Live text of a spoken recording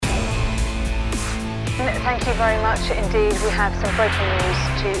Thank you very much indeed. We have some breaking news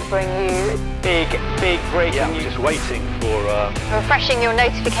to bring you. Big breaking news. Just waiting for... Refreshing your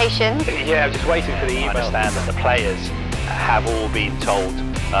notifications. Yeah, I'm just waiting for the email. I understand that the players have all been told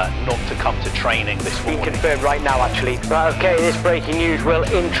not to come to training this morning. Being confirmed right now, actually. Right, okay, this breaking news will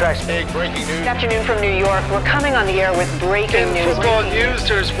interest. Big breaking news. Good afternoon from New York. We're coming on the air with breaking news. Football news,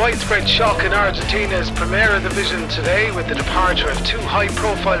 there's widespread shock in Argentina's Primera Division today with the departure of two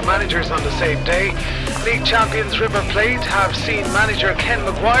high-profile managers on the same day. League champions River Plate have seen manager Ken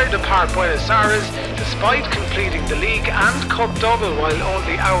Maguire depart Buenos Aires despite completing the league and cup double, while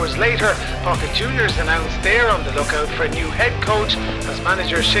only hours later Boca Juniors announced they're on the lookout for a new head coach as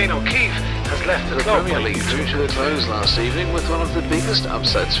manager Shane O'Keefe has left the club. The Premier League drew to a close last evening with one of the biggest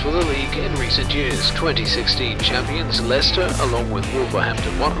upsets for the league in recent years. 2016 champions Leicester, along with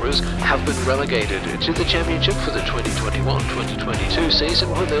Wolverhampton Wanderers, have been relegated to the Championship for the 2021-2022 season,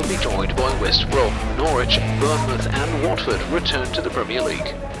 where they'll be joined by West Brom. Norwich, Bournemouth and Watford return to the Premier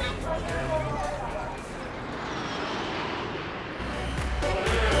League.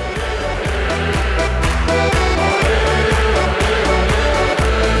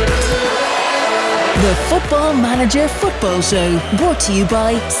 The Football Manager Football Show, brought to you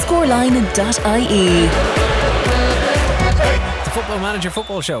by scoreline.ie. The Football Manager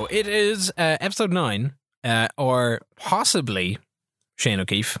Football Show. It is episode 9, or possibly Shane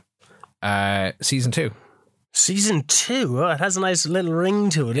O'Keefe, season 2. Season 2? Oh, it has a nice little ring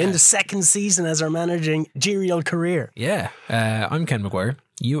to it. In the second season as our managerial career. Yeah. I'm Ken Maguire.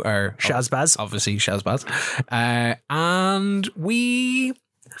 You are Shazbaz. Obviously Shazbaz. And we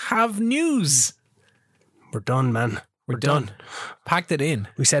have news. We're done, man. We're done. Packed it in.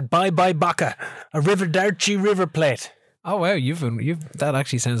 We said bye-bye Baca, a River Plate. Oh wow, you've that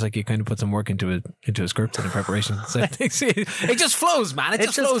actually sounds like you kind of put some work into a script and a preparation. So it just flows, man. It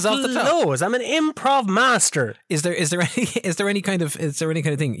just flows off the top. I'm an improv master. Is there any kind of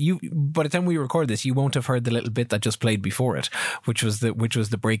thing? You, by the time we record this, you won't have heard the little bit that just played before it, which was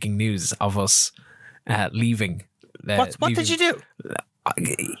the breaking news of us leaving. What did you do?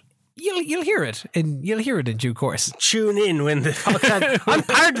 You'll hear it in due course. Tune in when the I'm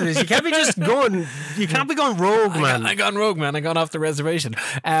part of this. You can't be just going. You can't be going rogue, man. I gone rogue, man. I gone off the reservation.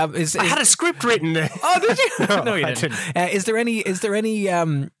 I had a script written there. Oh, did you? No, you didn't. Is there any?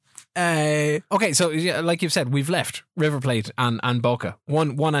 Okay, so like you've said, we've left River Plate and Boca.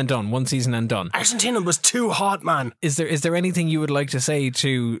 One and done. One season and done. Argentina was too hot, man. Is there anything you would like to say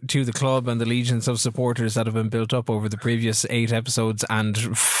to the club and the legions of supporters that have been built up over the previous 8 episodes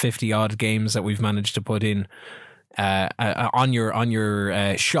and 50 odd games that we've managed to put in on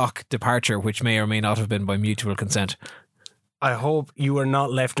your shock departure, which may or may not have been by mutual consent? I hope you are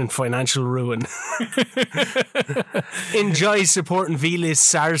not left in financial ruin. Enjoy supporting Vilas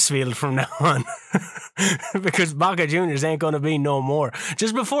Sarsfield from now on. Because Boca Juniors ain't going to be no more.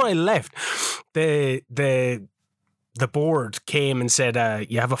 Just before I left, the board came and said,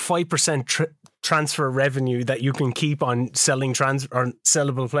 you have a 5% transfer revenue that you can keep on selling or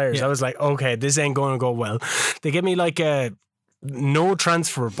sellable players. Yeah. I was like, okay, this ain't going to go well. They give me like a no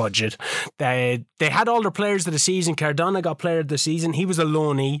transfer budget. They had all their players of the season. Cardona got player of the season. He was a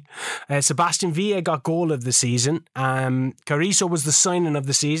loanee. Sebastian Villa got goal of the season. Carrizo was the signing of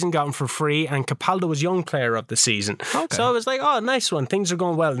the season, got him for free, and Capaldo was young player of the season. Okay. So I was like, oh, nice one. Things are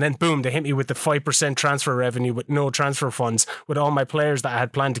going well. And then boom, they hit me with the 5% transfer revenue with no transfer funds with all my players that I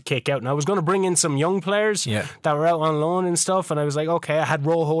had planned to kick out. And I was going to bring in some young players that were out on loan and stuff. And I was like, okay, I had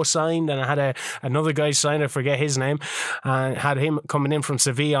Rojo signed and I had another guy signed, I forget his name, and had him coming in from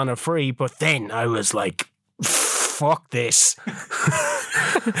Sevilla on a free. But then I was like, fuck this.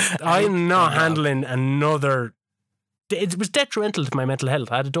 I'm not handling another. It was detrimental to my mental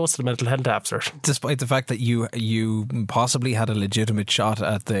health. I had a dose of the mental health after it. Despite the fact that you possibly had a legitimate shot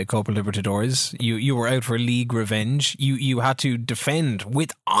at the Copa Libertadores, you were out for league revenge. You had to defend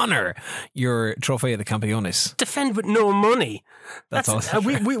with honour your Trofeo de Campeones. Defend with no money. That's all.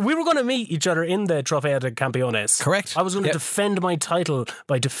 We were going to meet each other in the Trofeo de Campeones. Correct. I was going to defend my title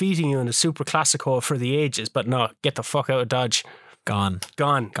by defeating you in a Super Classico for the ages, but no, get the fuck out of Dodge.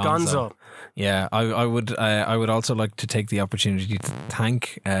 Gonzo. Yeah, I would also like to take the opportunity to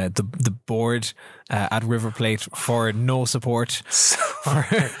thank the board at River Plate for no support.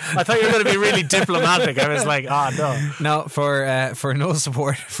 I thought you were going to be really diplomatic. I was like, no, for no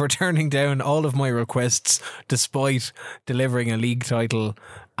support, for turning down all of my requests despite delivering a league title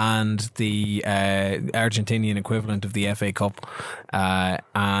and the Argentinian equivalent of the FA Cup,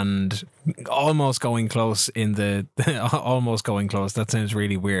 and almost going close in the almost going close. That sounds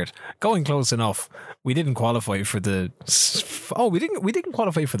really weird. Going close enough. We didn't qualify for the. Oh, we didn't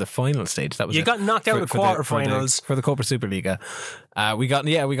qualify for the final stage. That was you got knocked out of the quarterfinals for the Copa Superliga. We got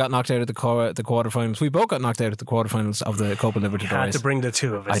knocked out of the quarterfinals. We both got knocked out of the quarterfinals of the Copa Libertadores. You had to bring the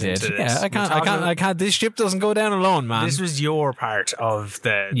two of us. I did. Into this. Yeah, I can't. This ship doesn't go down alone, man. This was your part of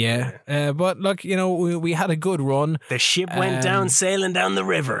the. Yeah, but look, we had a good run. The ship went down sailing down the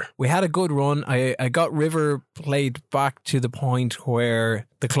river. We had a good run. I got River played back to the point where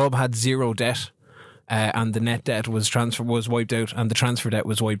the club had zero debt. And the net debt was wiped out, and the transfer debt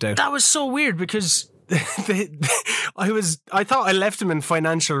was wiped out. That was so weird because I thought I left them in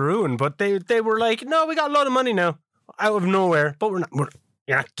financial ruin, but they were like, no, we got a lot of money now out of nowhere, but you're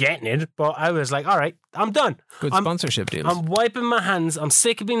not getting it. But I was like, all right, I'm done. Good sponsorship deals. I'm wiping my hands. I'm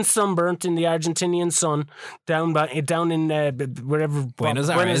sick of being sunburnt in the Argentinian sun down in wherever Buenos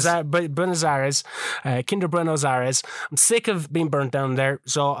Aires, Kinder Buenos Aires. I'm sick of being burnt down there.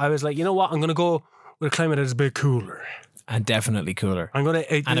 So I was like, you know what? I'm going to go with a climate that's a bit cooler. And definitely cooler. And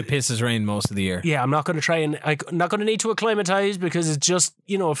it pisses rain most of the year. Yeah, I'm not going to try and I'm not going to need to acclimatise because it's just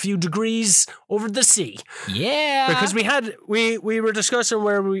a few degrees over the sea. Yeah, because we were discussing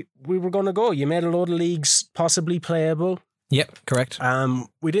where we were going to go. You made a load of leagues possibly playable. Yep, correct.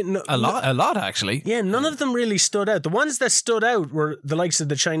 We didn't know a lot actually. Yeah, none of them really stood out. The ones that stood out were the likes of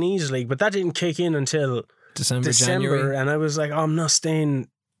the Chinese league, but that didn't kick in until December, January. And I was like, I'm not staying.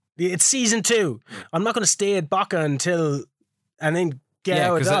 It's season 2. I'm not going to stay at Boca until and then get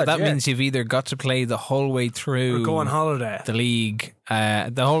out of Dodge. That means you've either got to play the whole way through or go on holiday. The league,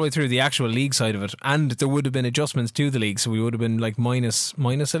 the whole way through the actual league side of it, and there would have been adjustments to the league, so we would have been like minus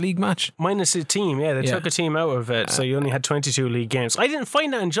a league match, minus a team. Yeah, they took a team out of it, so you only had 22 league games. I didn't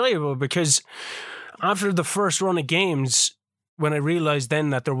find that enjoyable because after the first run of games, when I realised then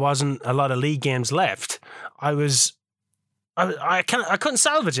that there wasn't a lot of league games left, I couldn't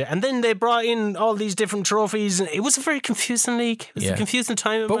salvage it, and then they brought in all these different trophies, and it was a very confusing league. It was a confusing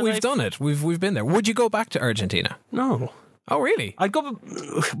time. But we've done it. We've been there. Would you go back to Argentina? No. Oh, really?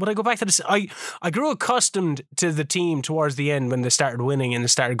 Would I go back to this? I grew accustomed to the team towards the end when they started winning and they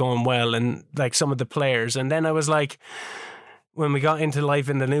started going well, and like some of the players, and then I was like, when we got into life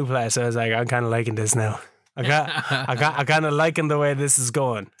in the new place, I was like, I'm kind of liking this now. I kind of liking the way this is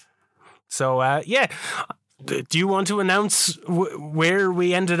going. So yeah. Do you want to announce where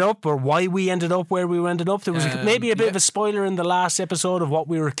we ended up or why we ended up where we ended up? There was maybe a bit of a spoiler in the last episode of what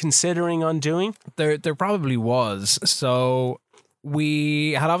we were considering on doing. There probably was. So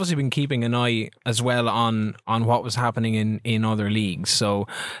we had obviously been keeping an eye as well on what was happening in other leagues. So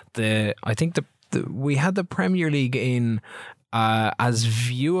I think we had the Premier League in as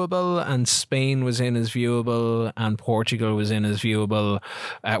viewable, and Spain was in as viewable, and Portugal was in as viewable,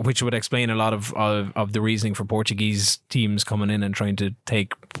 which would explain a lot of the reasoning for Portuguese teams coming in and trying to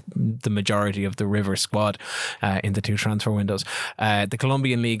take the majority of the River squad in the 2 transfer windows. The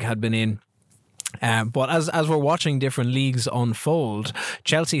Colombian League had been in. But as we're watching different leagues unfold,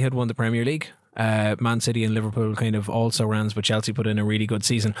 Chelsea had won the Premier League. Man City and Liverpool kind of also ran, but Chelsea put in a really good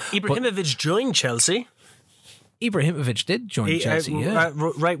season. Ibrahimovic joined Chelsea. Ibrahimovic did join Chelsea,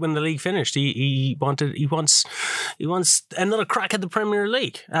 right when the league finished. He wants another crack at the Premier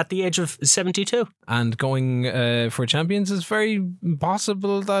League at the age of 72. And going for Champions is very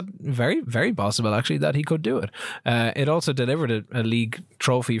possible actually that he could do it. It also delivered a league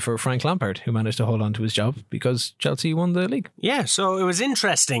trophy for Frank Lampard, who managed to hold on to his job because Chelsea won the league. Yeah, so it was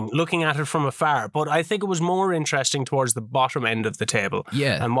interesting looking at it from afar, but I think it was more interesting towards the bottom end of the table.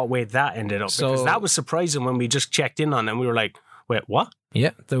 Yeah, and what way that ended up, because that was surprising when we just checked in on it and we were like, wait, what?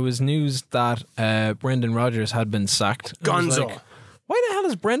 Yeah, there was news that Brendan Rodgers had been sacked. Gonzo. Like, why the hell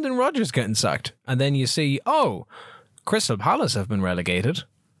is Brendan Rodgers getting sacked? And then you see, Crystal Palace have been relegated.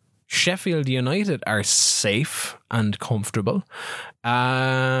 Sheffield United are safe and comfortable.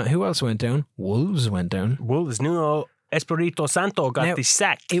 Who else went down? Wolves went down. Wolves, Nuno Espirito Santo got the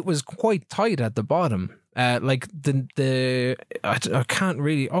sack. It was quite tight at the bottom. I can't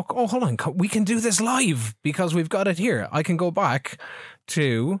really. Hold on. We can do this live because we've got it here. I can go back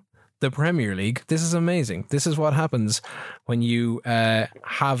to the Premier League. This is amazing. This is what happens when you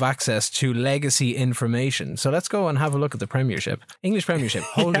have access to legacy information. So let's go and have a look at the Premiership. English Premiership.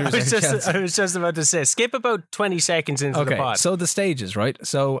 Holders I was just about to say, skip about 20 seconds into the pod. So the stages, right?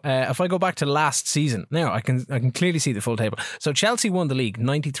 So if I go back to last season, now I can clearly see the full table. So Chelsea won the league,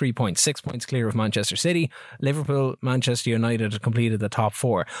 93 points, 6 points clear of Manchester City. Liverpool, Manchester United completed the top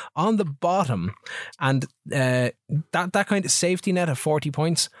four. On the bottom, and that kind of safety net of 40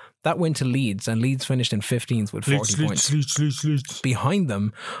 points, that went to Leeds, and Leeds finished in 15th with 40 points. Leeds. Behind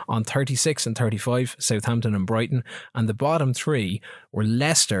them on 36 and 35, Southampton and Brighton, and the bottom three were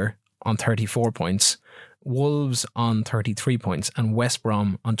Leicester on 34 points, Wolves on 33 points, and West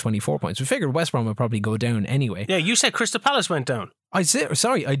Brom on 24 points. We figured West Brom would probably go down anyway. Yeah, you said Crystal Palace went down. I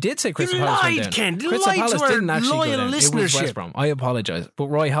did say Crystal Palace went down. Ken. Crystal Palace didn't actually go down. Listenership. It was West Brom. I apologise. But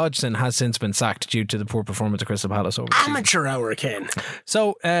Roy Hodgson has since been sacked due to the poor performance of Crystal Palace over the season. Amateur hour, Ken.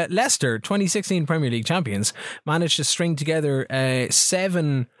 So Leicester, 2016 Premier League champions, managed to string together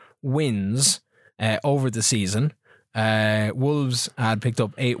 7 wins over the season. Wolves had picked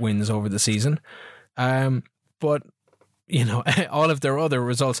up 8 wins over the season. But you know, all of their other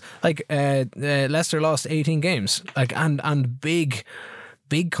results, like Leicester lost 18 games, like and big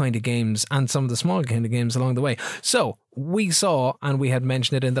kind of games, and some of the small kind of games along the way. So we saw, and we had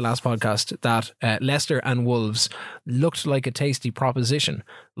mentioned it in the last podcast, that Leicester and Wolves looked like a tasty proposition.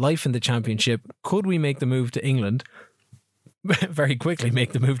 Life in the Championship. Could we make the move to England? Very quickly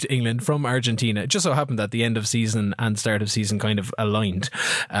make the move to England from Argentina. It just so happened that the end of season and start of season kind of aligned,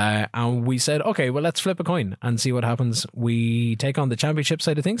 and we said, okay, well, let's flip a coin and see what happens. We take on the Championship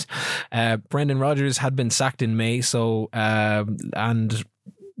side of things. Brendan Rodgers had been sacked in May, so and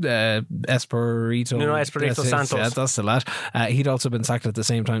Espirito Santos. Yeah, that's the lad. He'd also been sacked at the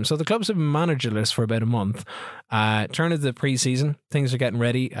same time. So the clubs have been managerless for about a month. Turn of the pre-season, things are getting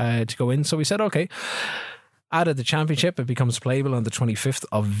ready to go in. So we said, okay. Added the Championship, it becomes playable on the 25th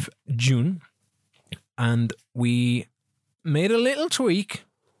of June. And we made a little tweak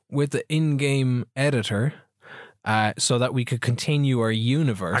with the in-game editor so that we could continue our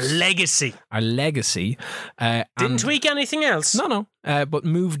universe. Our legacy. Didn't tweak anything else? No. But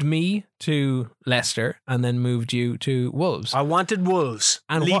moved me to Leicester and then moved you to Wolves. I wanted Wolves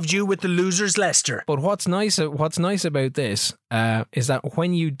and leave you with the losers Leicester. But what's nice about this is that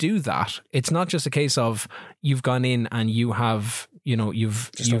when you do that, it's not just a case of you've gone in and you have, you know,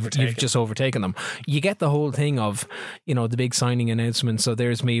 you've just overtaken them. You get the whole thing of, you know, the big signing announcement. So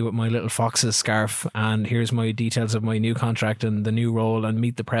there's me with my little Foxes scarf, and here's my details of my new contract and the new role, and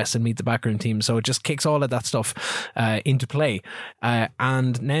meet the press and meet the background team. So it just kicks all of that stuff into play.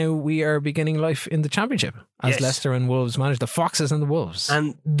 And now we are beginning life in the Championship as Leicester and Wolves manage, the Foxes and the Wolves.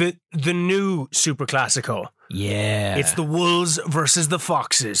 And the new Super Classico. Yeah. It's the Wolves versus the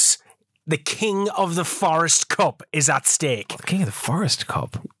Foxes. The King of the Forest Cup is at stake. The King of the Forest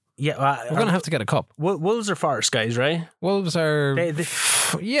Cup? Yeah. We're going to have to get a cup. Wolves are forest guys, right? Wolves are...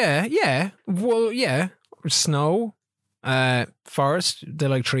 Yeah. Well, yeah. Snow. Forest. They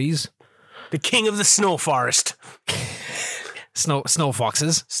like trees. The King of the Snow Forest. Snow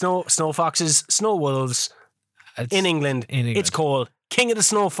foxes. Snow foxes, snow wolves. In England. It's called King of the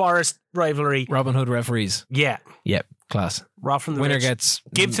Snow Forest rivalry. Robin Hood referees. Yeah. Yep. Class. Rob from the winner rich. Gets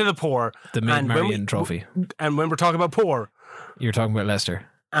give to the poor. The Mid-Marion trophy. And when we're talking about poor, you're talking about Leicester.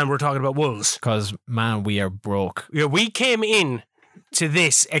 And we're talking about Wolves. Because, man, we are broke. Yeah, we came in to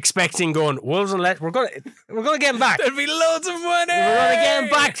this expecting going Wolves and Leicester. We're gonna get them back. There'll be loads of money. We're gonna get them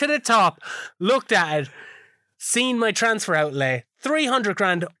back to the top. Looked at it. Seen my transfer outlay, 300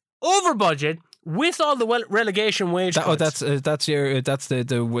 grand over budget with all the relegation wage cuts. That's the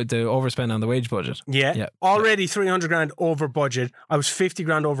overspend on the wage budget. Yeah. Already 300 grand over budget. I was 50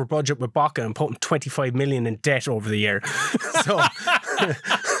 grand over budget with Baca and putting 25 million in debt over the year.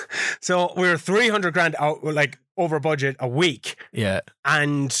 So we were 300 grand out, like over budget a week. Yeah.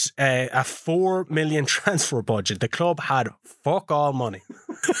 And a 4 million transfer budget. The club had fuck all money.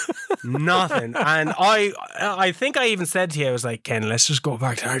 Nothing. And I think I even said to you, I was like, Ken, let's just go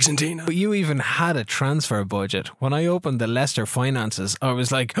back to Argentina. But you even had a transfer budget. When I opened the Leicester finances, I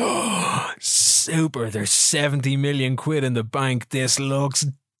was like, oh, super, there's 70 million quid in the bank. This looks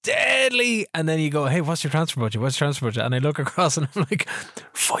deadly. And then you go, hey, what's your transfer budget? And I look across and I'm like,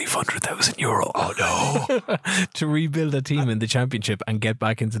 €500,000. Oh no. To rebuild a team in the Championship and get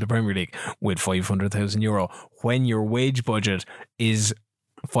back into the Premier League with €500,000 when your wage budget is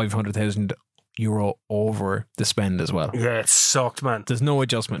 €500,000 over the spend as well. Yeah, it sucked, man. There's no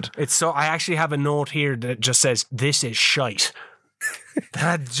adjustment. I actually have a note here that just says, this is shite.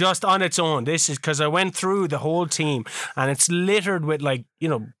 That just on its own. This is because I went through the whole team and it's littered with, like, you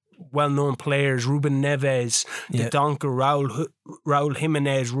know, well-known players, Ruben Neves, Dodonka, Raul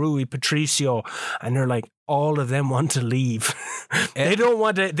Jimenez, Rui Patricio, and they're like, all of them want to leave. They don't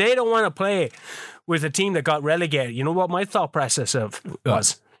want to play with a team that got relegated. You know what my thought process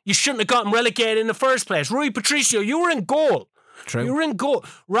was? You shouldn't have gotten relegated in the first place. Rui Patricio, you were in goal. True. You were in goal.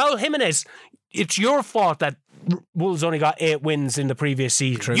 Raul Jimenez, it's your fault that Wolves only got 8 wins in the previous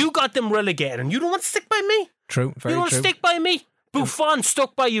season. True. You got them relegated, and you don't want to stick by me. True. Very you don't true. stick by me. Buffon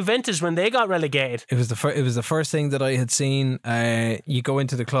stuck by Juventus when they got relegated. It was the first thing that I had seen. You go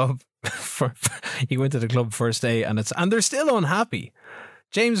into the club first day, and they're still unhappy.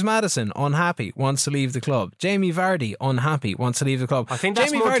 James Maddison, unhappy, wants to leave the club. Jamie Vardy, unhappy, wants to leave the club. I think that's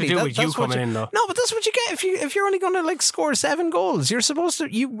Jamie more Vardy, to do with you coming in, though. No, but that's what you get if you're only going to like score 7 goals. You're supposed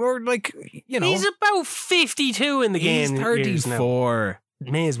to. You were like, you know. He's about 52 in the game. He's 34.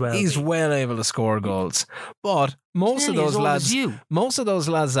 May as well. He's well able to score goals, but most of those lads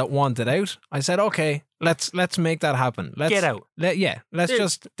that wanted out, I said, okay, let's make that happen. Let's get out.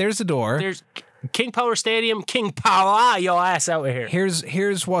 There's the door. There's King Power Stadium. King Power, your ass out of here.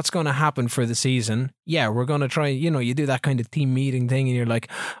 Here's what's going to happen for the season. Yeah, we're going to try. You do that kind of team meeting thing, and you're like,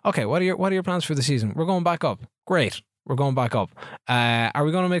 okay, what are your plans for the season? We're going back up. Great. We're going back up. Are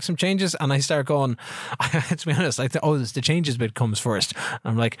we going to make some changes? And I start going, to be honest, the changes bit comes first.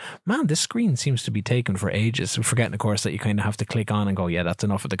 I'm like, man, this screen seems to be taken for ages. I'm forgetting, of course, that you kind of have to click on and go, yeah, that's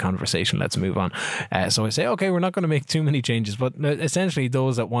enough of the conversation. Let's move on. So I say, okay, we're not going to make too many changes, but essentially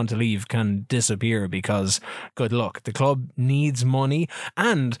those that want to leave can disappear because good luck. The club needs money.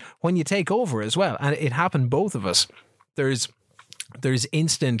 And when you take over as well, and it happened both of us, there's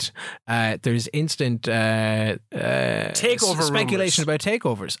instant takeover speculation about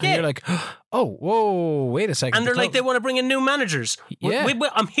takeovers, and you're like, oh, whoa, wait a second, and they're like, they want to bring in new managers. Yeah,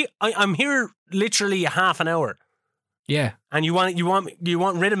 I'm here literally a half an hour. Yeah, and you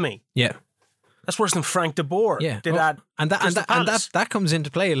want rid of me. Yeah. That's worse than Frank de Boer did that. And that comes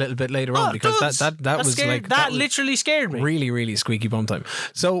into play a little bit later on, because that was scared, like that literally scared me. Really, really squeaky bum time.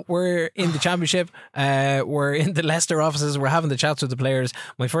 So we're in the championship. We're in the Leicester offices. We're having the chats with the players.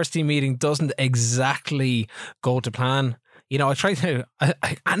 My first team meeting doesn't exactly go to plan. I try to,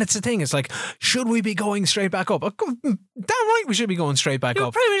 and it's the thing. It's like, should we be going straight back up? Damn right, we should be going straight back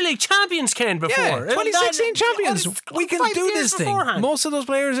up. Premier League champions, Ken, before. Yeah, 2016 champions. We can do this thing. Beforehand. Most of those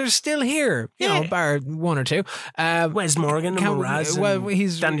players are still here. You know, bar 1 or 2. Wes Morgan and Mraz. Well,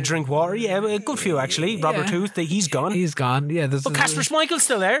 he's Danny Drinkwater. Yeah, a good few actually. Robert Tooth, he's gone. He's gone. Yeah, but Kasper Schmeichel's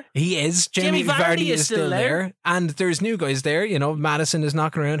still there. He is. Jamie Vardy is still there, and there's new guys there. Madison is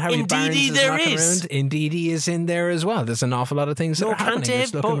knocking around. Harry Barnes is knocking around. Ndidi is in there as well. There's an awful lot of things that are happening.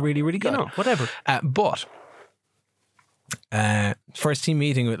 It's looking really, really good. Whatever. But first team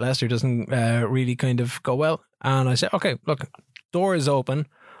meeting with Leicester doesn't really kind of go well, and I said, okay, look, door is open.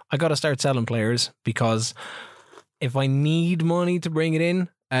 I got to start selling players, because if I need money to bring it in,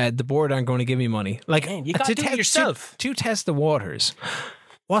 the board aren't going to give me money. Like, man, you got to do it yourself to test the waters.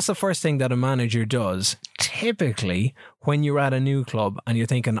 What's the first thing that a manager does? Typically, when you're at a new club and you're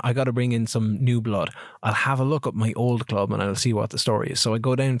thinking, I got to bring in some new blood, I'll have a look at my old club and I'll see what the story is. So I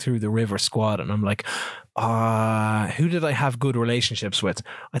go down through the River squad and I'm like, who did I have good relationships with?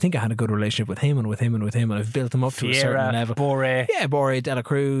 I think I had a good relationship with him and with him and with him, and I've built them up to a certain level. Boré. Yeah, Boré, De La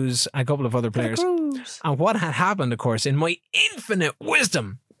Cruz, a couple of other players. And what had happened, of course, in my infinite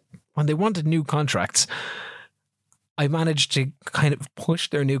wisdom, when they wanted new contracts, I managed to kind of push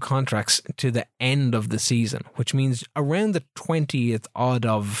their new contracts to the end of the season, which means around the 20th odd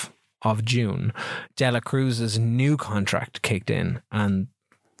of June, De La Cruz's new contract kicked in, and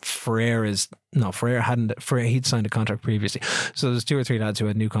Ferreira he'd signed a contract previously. So there's 2 or 3 lads who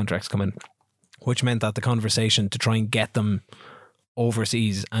had new contracts come in, which meant that the conversation to try and get them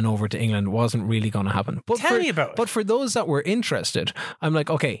overseas and over to England wasn't really going to happen. But Tell me about it. But for those that were interested, I'm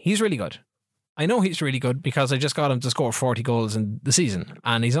like, okay, he's really good. I know he's really good because I just got him to score 40 goals in the season,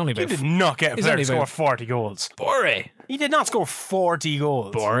 and he's only about... You did not get a player to score 40 goals. Boré. He did not score 40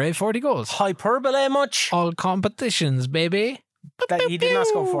 goals. Boré, 40 goals. Hyperbole much? All competitions, baby. He did not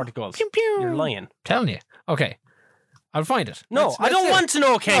score 40 goals. Pew, pew. You're lying. Telling you. Okay. I'll find it. No, I don't want to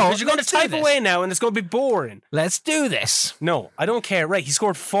know, Ken, because you're going to type away now and it's going to be boring. Let's do this. No, I don't care. Right, he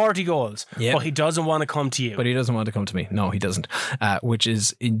scored 40 goals, but he doesn't want to come to you. But he doesn't want to come to me. No, he doesn't, which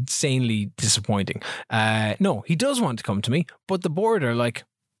is insanely disappointing. No, he does want to come to me, but the board are like,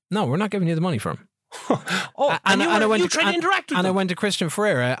 no, we're not giving you the money for him. and I went you tried to interact with and them. I went to Christian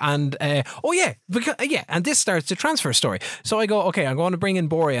Ferreira and and this starts the transfer story. So I go, okay, I'm going to bring in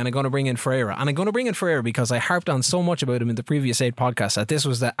Boré and I'm going to bring in Ferreira, and I'm going to bring in Ferreira because I harped on so much about him in the previous 8 podcasts that this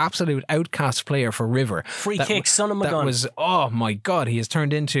was the absolute outcast player for River. Free kick, son of a gun. That was, oh my God, he has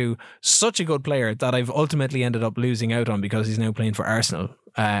turned into such a good player that I've ultimately ended up losing out on because he's now playing for Arsenal.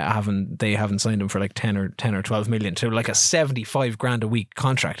 They haven't signed him for like 10 or 12 million to like a 75 grand a week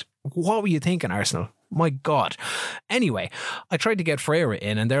contract. What were you thinking, Arsenal? My God. Anyway, I tried to get Ferreira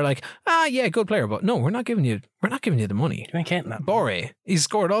in and they're like, yeah, good player, but no, we're not giving you the money. You ain't getting that. Boré, he's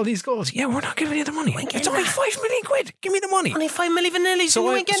scored all these goals. Yeah, we're not giving you the money. It's only 5 million quid. Give me the money. Only 5 million vanillis. So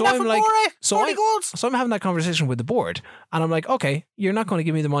you ain't getting that from Boré. 40 goals. So I'm having that conversation with the board and I'm like, okay, you're not going to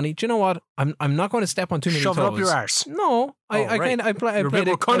give me the money. Do you know what? I'm not going to step on too many toes. Shove it up your arse. No, I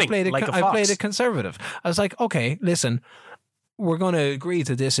played it conservative. I was like, okay, listen, we're going to agree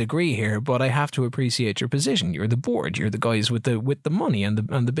to disagree here, but I have to appreciate your position. You're the board. You're the guys with the money and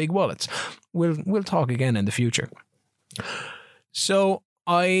the big wallets. We'll talk again in the future. So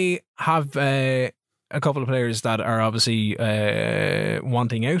I have a couple of players that are obviously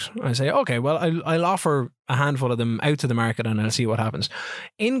wanting out. I say, okay, well, I'll offer a handful of them out to the market and I'll see what happens.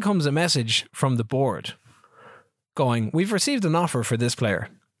 In comes a message from the board going, we've received an offer for this player.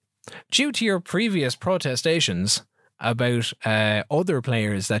 Due to your previous protestations about other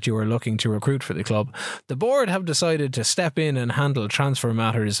players that you are looking to recruit for the club, the board have decided to step in and handle transfer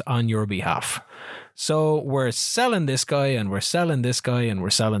matters on your behalf. So we're selling this guy and we're selling this guy and we're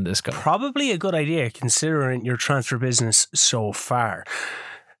selling this guy. Probably a good idea considering your transfer business so far.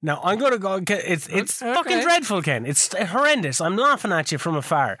 Now, I'm going to go... It's fucking dreadful, Ken. It's horrendous. I'm laughing at you from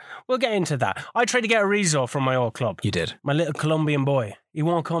afar. We'll get into that. I tried to get a Rizzo from my old club. You did? My little Colombian boy. He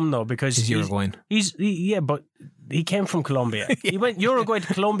won't come, though, because... He's Uruguayan. Yeah, but he came from Colombia. He went Uruguay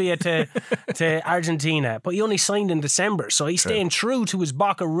to Colombia to Argentina, but he only signed in December, so he's staying true to his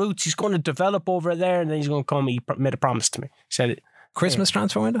Boca roots. He's going to develop over there, and then he's going to come. He made a promise to me. He said... Christmas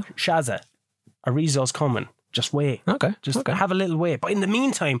transfer window? Shaza, a Rizzo's coming. Just wait. Okay. Just have a little wait. But in the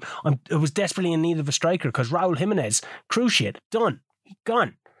meantime, I was desperately in need of a striker because Raul Jimenez, cruciate, done. He's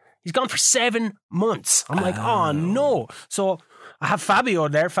gone. He's gone for 7 months. I'm like, oh no. So I have Fabio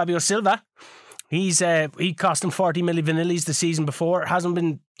Silva. He cost him 40 million vanillis the season before. Hasn't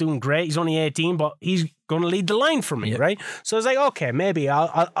been doing great. He's only 18, but he's going to lead the line for me, right? So I was like, okay, maybe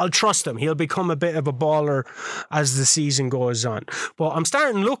I'll trust him. He'll become a bit of a baller as the season goes on. But I'm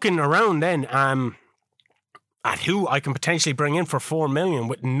starting looking around then. At who I can potentially bring in for 4 million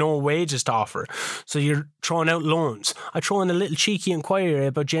with no wages to offer. So you're throwing out loans. I throw in a little cheeky inquiry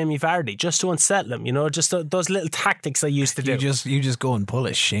about Jamie Vardy just to unsettle him, just those little tactics I used to do. You just go and pull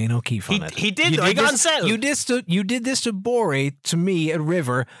a Shane O'Keefe on it. He did. I got unsettled. You did this to Boré, to me at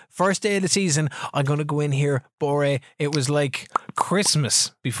River. First day of the season, I'm going to go in here, Boré. It was like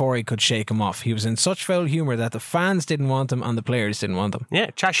Christmas before I could shake him off. He was in such foul humour that the fans didn't want him and the players didn't want him. Yeah,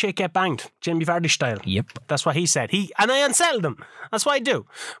 chat shit, get banged. Jamie Vardy style. Yep. That's what he said. And I unsettled him. That's what I do.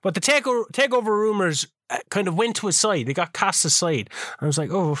 But the takeover rumours kind of went to his side. They got cast aside. I was like,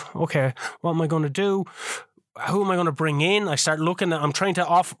 oh, okay, what am I going to do? Who am I going to bring in? I start looking at, I'm trying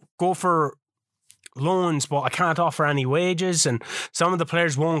to go for loans, but I can't offer any wages, and some of the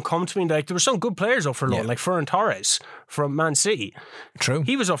players won't come to me. Like, there were some good players up for loan, like Ferran Torres from Man City. True.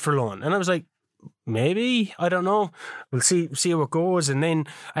 He was up for loan, and I was like, maybe, I don't know. We'll see how it goes. And then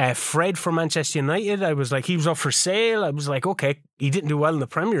Fred from Manchester United, I was like, he was up for sale. I was like, okay, he didn't do well in the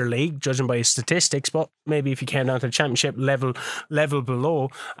Premier League, judging by his statistics, but maybe if he came down to the Championship level below.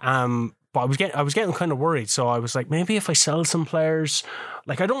 But I was getting kind of worried. So I was like, maybe if I sell some players,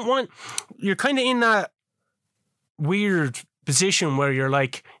 like, I don't want, you're kind of in that weird position where you're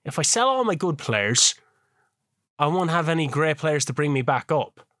like, if I sell all my good players, I won't have any great players to bring me back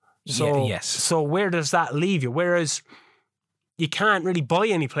up. So, yes. So where does that leave you? Whereas you can't really buy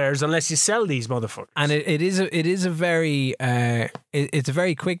any players unless you sell these motherfuckers. And it is a very it's a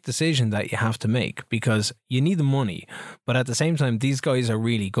very quick decision that you have to make because you need the money, but at the same time these guys are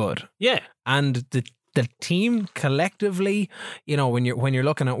really good. Yeah, and the team collectively, when you're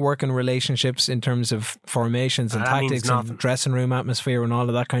looking at working relationships in terms of formations and tactics and dressing room atmosphere and all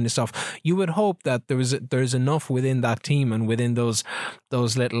of that kind of stuff, you would hope that there's enough within that team and within those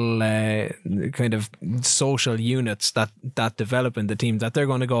little kind of social units that develop in the team that they're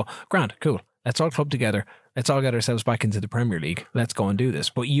going to go, grand, cool, let's all club together, let's all get ourselves back into the Premier League, let's go and do this.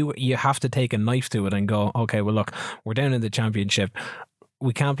 But you have to take a knife to it and go, okay, well look, we're down in the Championship,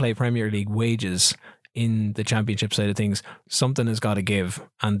 we can't play Premier League wages in the championship side of things, something has got to give,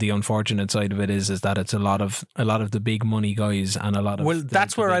 and the unfortunate side of it is that it's a lot of the big money guys and a lot of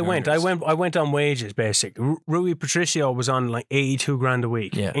that's where I went. I went on wages basic. Rui Patricio was on like 82 grand a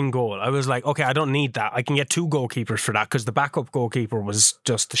week in goal. I was like, okay, I don't need that. I can get 2 goalkeepers for that because the backup goalkeeper was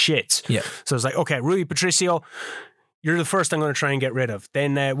just the shits. Yeah. So I was like, okay, Rui Patricio, you're the first I'm going to try and get rid of.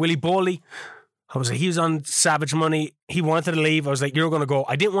 Then Willie Bowley, I was like, he was on savage money. He wanted to leave. I was like, you're going to go.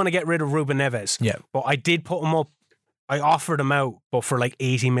 I didn't want to get rid of Ruben Neves. Yeah. But I did put him up. I offered him out, but for like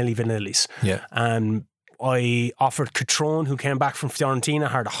 80 milli vanillis. Yeah. And I offered Catrone, who came back from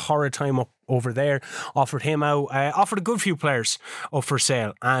Fiorentina, had a horrid time up over there. Offered him out. I offered a good few players up for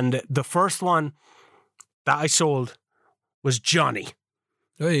sale. And the first one that I sold was Johnny.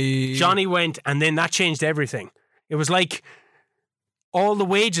 Hey. Johnny went, and then that changed everything. It was like all the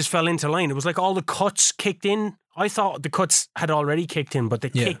wages fell into line. It was like all the cuts kicked in. I thought the cuts had already kicked in, but they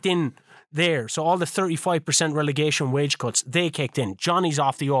kicked in there. So all the 35% relegation wage cuts, they kicked in. Johnny's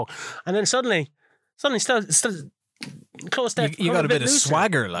off the oak. And then suddenly still close to you got a bit of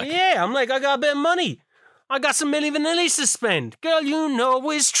swagger, like. Yeah, I'm like, I got a bit of money. I got some milli vanillis to spend. Girl, you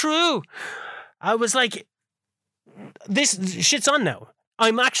know it's true. I was like, this shit's on now.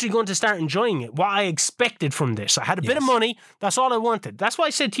 I'm actually going to start enjoying it. What I expected from this. I had a bit of money. That's all I wanted. That's why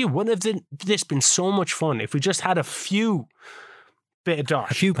I said to you, wouldn't have this been so much fun if we just had a few bit of dosh.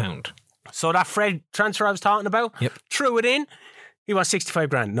 A few pound. So that Fred transfer I was talking about, threw it in. He wants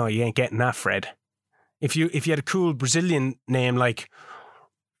 65 grand. No, you ain't getting that, Fred. If you had a cool Brazilian name like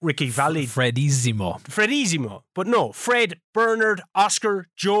Ricky Valley. Fredissimo. But no, Fred, Bernard, Oscar,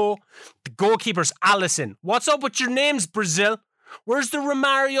 Joe, the goalkeeper's Allison. What's up with your names, Brazil? Where's the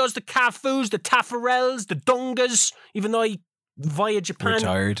Romarios, the Cafus, the Taffarels, the Dungas, even though he via Japan.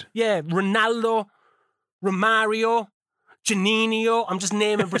 Retired. Yeah, Ronaldo, Romario, Janino. I'm just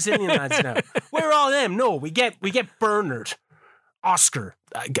naming Brazilian lads now. Where are all them? No, we get Bernard, Oscar.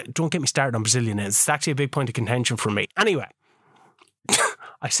 Don't get me started on Brazilian names. It's actually a big point of contention for me. Anyway,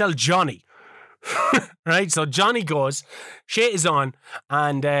 I sell Johnny. Right? So Johnny goes, shit is on,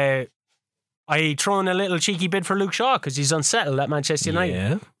 and I throw in a little cheeky bid for Luke Shaw because he's unsettled at Manchester United.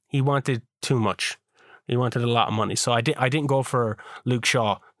 Yeah. He wanted too much. He wanted a lot of money. So I didn't go for Luke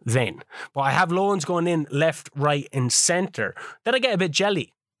Shaw then. But I have loans going in left, right and centre. Then I get a bit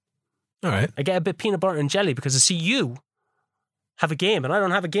jelly. All right. I get a bit peanut butter and jelly because I see you have a game and I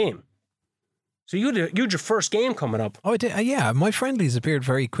don't have a game. So you had your first game coming up. Oh, I did. Yeah, my friendlies appeared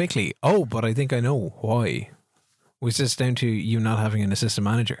very quickly. Oh, but I think I know why. Was this down to you not having an assistant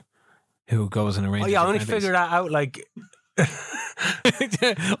manager who goes and arranges? Oh yeah, I only figured that out like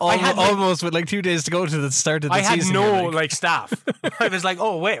almost with like 2 days to go to the start of the season. I had no staff. I was like,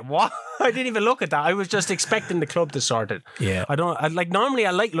 oh wait, what? I didn't even look at that. I was just expecting the club to sort it. Yeah. Normally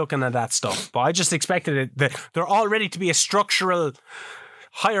I like looking at that stuff, but I just expected it that there already to be a structural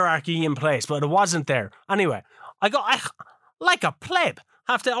hierarchy in place, but it wasn't there. Anyway, I like a pleb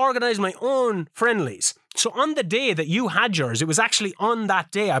have to organise my own friendlies. So on the day that you had yours, it was actually on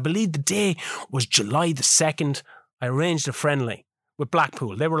that day, I believe the day was July the 2nd, I arranged a friendly with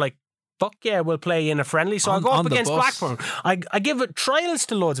Blackpool. They were like, fuck yeah, we'll play in a friendly. So I go up against Blackburn. I give it trials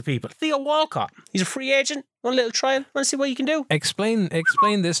to loads of people. Theo Walcott, he's a free agent. One little trial. Want to see what you can do? Explain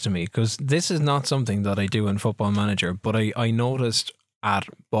this to me, because this is not something that I do in Football Manager, but I noticed at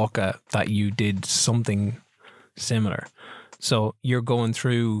Boca that you did something similar. So you're going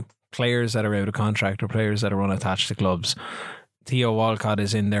through players that are out of contract or players that are unattached to clubs. Theo Walcott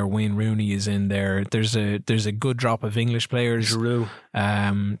is in there. Wayne Rooney is in there. There's a good drop of English players.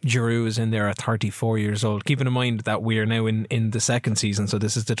 Giroud is in there at 34 years old. Keeping in mind that we are now in the second season, so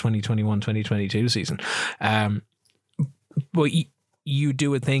this is the 2021-2022 season. But you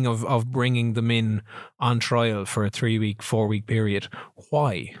do a thing of bringing them in on trial for a 3-week, 4-week period.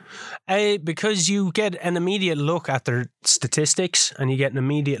 Why? Because you get an immediate look at their statistics and you get an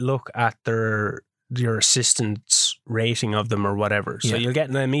immediate look at your assistant's rating of them or whatever. So you'll get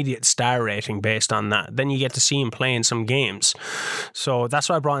an immediate star rating based on that. Then you get to see him play in some games. So that's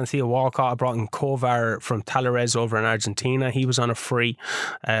why I brought in Theo Walcott. I brought in Kovar from Talleres over in Argentina. He was on a free.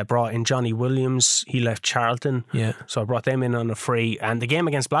 Brought in Johnny Williams. He left Charlton. Yeah. So I brought them in on a free. And the game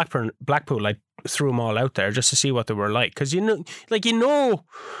against Blackpool, I threw them all out there just to see what they were like. Because you know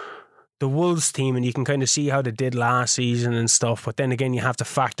the Wolves team and you can kind of see how they did last season and stuff. But then again, you have to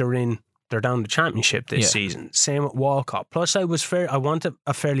factor in they're down the championship this season. Same with Walcott. Plus, I wanted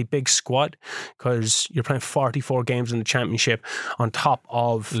a fairly big squad because you're playing 44 games in the championship on top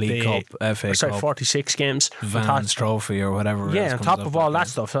of League Cup, FA Cup, 46 games, Vans Trophy or whatever. Yeah, on top of all that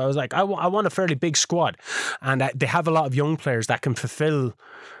stuff. So I was like, I want a fairly big squad, and they have a lot of young players that can fulfill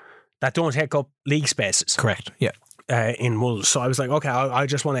that don't take up league spaces. Correct. Yeah. In Wolves. So I was like, okay, I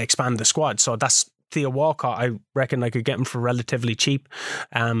just want to expand the squad. So that's Theo Walcott. I reckon I could get him for relatively cheap.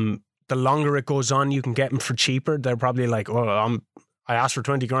 The longer it goes on, you can get him for cheaper. They're probably like, I asked for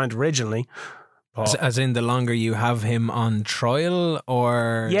 20 grand originally. As in the longer you have him on trial,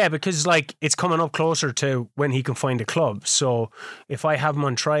 or yeah, because like it's coming up closer to when he can find a club. So if I have him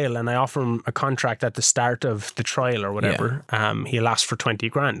on trial and I offer him a contract at the start of the trial or whatever, he'll ask for 20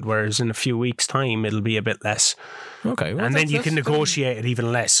 grand. Whereas in a few weeks' time, it'll be a bit less. Okay, well, and then you can negotiate it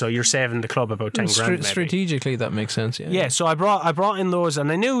even less. So you're saving the club about 10 grand. Maybe. Strategically, that makes sense. Yeah. Yeah. So I brought in those,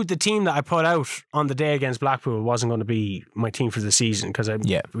 and I knew the team that I put out on the day against Blackpool wasn't going to be my team for the season because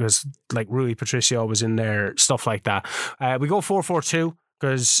like Rui Patricio was in there, stuff like that. We go 4-4-2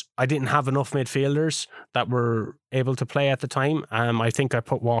 because I didn't have enough midfielders that were able to play at the time. I think I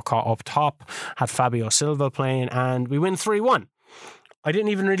put Walcott up top, had Fabio Silva playing, and we win 3-1. I didn't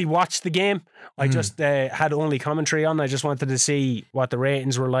even really watch the game. I just had only commentary on. I just wanted to see what the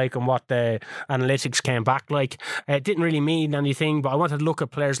ratings were like and what the analytics came back like. It didn't really mean anything, but I wanted to look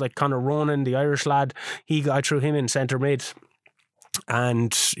at players like Conor Ronan, the Irish lad. I threw him in centre mid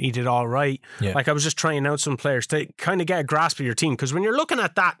and he did all right. Yeah. Like I was just trying out some players to kind of get a grasp of your team, because when you're looking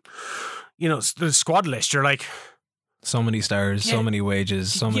at that, the squad list, you're like, so many stars, so many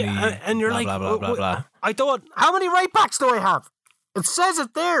wages, so many, and you're blah, like, blah, blah, blah, blah. I thought, how many right backs do I have? It says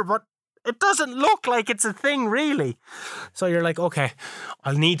it there, but it doesn't look like it's a thing really. So you're like, okay,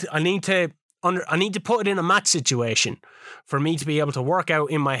 I need to put it in a match situation for me to be able to work out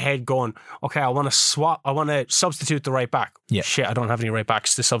in my head going, okay, I want to substitute the right back. Yeah. Shit, I don't have any right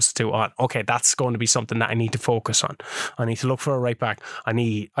backs to substitute on. Okay, that's going to be something that I need to focus on. I need to look for a right back. I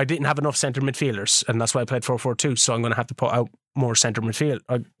didn't have enough centre midfielders, and that's why I played 4-4-2, so I'm going to have to put out more centre midfield,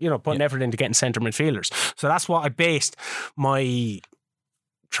 putting effort into getting centre midfielders. So that's what I based my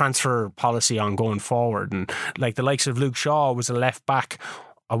transfer policy on going forward. And like the likes of Luke Shaw was a left back.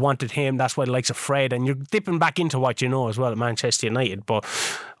 I wanted him. That's why the likes of Fred, and you're dipping back into what you know as well at Manchester United. But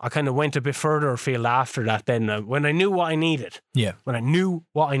I kind of went a bit further afield after that. Then when I knew what I needed,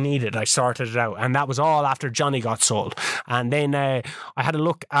 I sorted it out, and that was all after Johnny got sold. And then I had a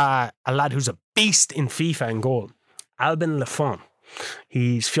look at a lad who's a beast in FIFA and goal, Albin Lafont.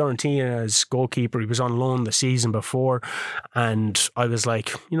 He's Fiorentina's goalkeeper. He was on loan the season before, and I was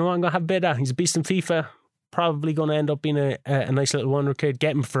like, I'm going to have a bit of that. He's a beast in FIFA. Probably going to end up being a nice little wonder kid.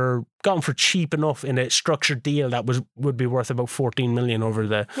 Got him for cheap enough in a structured deal that would be worth about 14 million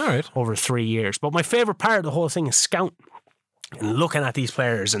over 3 years. But my favourite part of the whole thing is scouting and looking at these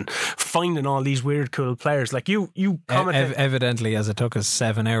players and finding all these weird, cool players. Like you commented. Evidently, as it took us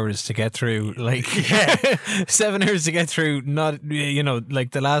 7 hours to get through, 7 hours to get through, not,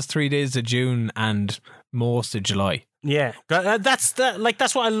 like the last 3 days of June and most of July. Yeah, that's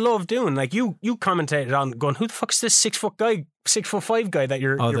what I love doing. Like you commentated on going, who the fuck is this 6'5" guy that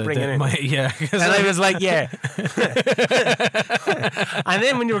you're bringing in? And I was like, yeah. And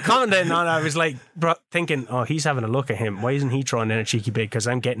then when you were commentating on it, I was like, thinking, oh, he's having a look at him. Why isn't he throwing in a cheeky bid? Because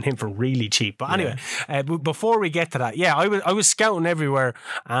I'm getting him for really cheap. But anyway, before we get to that, I was scouting everywhere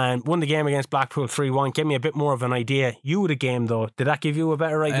and won the game against Blackpool 3-1. Gave me a bit more of an idea. You had a game though. Did that give you a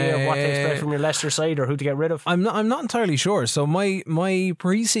better idea of what to expect from your Leicester side or who to get rid of? I'm not entirely sure. So my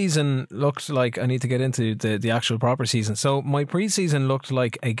pre-season looked like, I need to get into the actual proper season. So my pre-season looked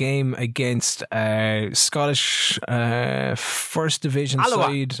like a game against Scottish First Division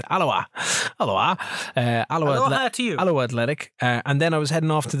side Alloa Athletic, and then I was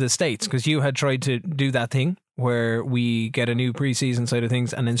heading off to the States because you had tried to do that thing where we get a new pre-season side of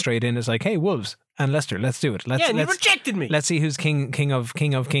things and then straight in it's like, hey, Wolves and Leicester, let's do it. And you rejected me. Let's see who's king of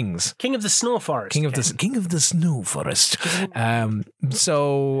kings. King of the Snow Forest. King of the Snow Forest.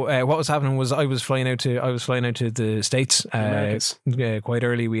 So what was happening was I was flying out to the States quite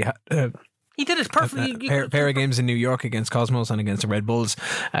early. We had he did it perfectly. Pair of games in New York against Cosmos and against the Red Bulls,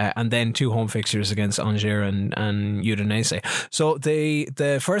 and then 2 home fixtures against Angers and Udinese. So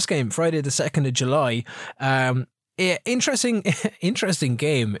the first game, Friday the 2nd of July, interesting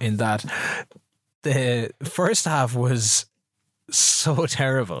game in that the first half was so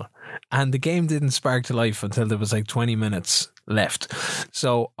terrible and the game didn't spark to life until there was like 20 minutes left.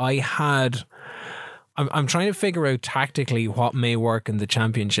 So I'm trying to figure out tactically what may work in the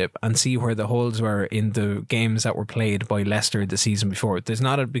Championship and see where the holes were in the games that were played by Leicester the season before. There's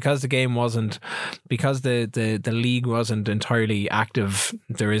not because the league wasn't entirely active.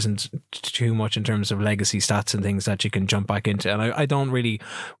 There isn't too much in terms of legacy stats and things that you can jump back into. And I don't really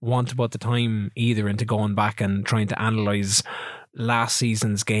want to put the time either into going back and trying to analyse last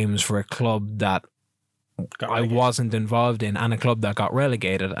season's games for a club that I wasn't involved in, and a club that got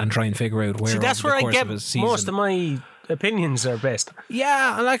relegated, and try and figure out where. See, that's where I get most of my opinions are based.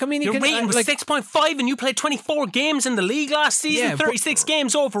 Yeah, like I mean, your rating was 6.5, and you played 24 games in the league last season. 36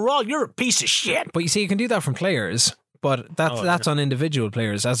 games overall. You're a piece of shit. But you see, you can do that from players. But that's on individual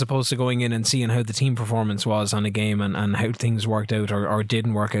players, as opposed to going in and seeing how the team performance was on a game and how things worked out or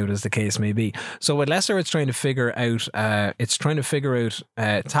didn't work out, as the case may be. So with Leicester, it's trying to figure out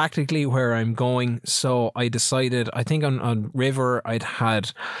tactically where I'm going. So I decided, I think on River, I'd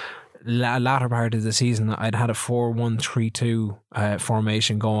had latter part of the season, I'd had a 4-1-3-2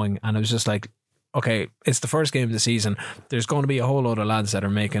 formation going, and I was just like, okay, it's the first game of the season. There's going to be a whole load of lads that are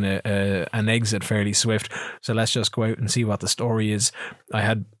making an exit fairly swift. So let's just go out and see what the story is. I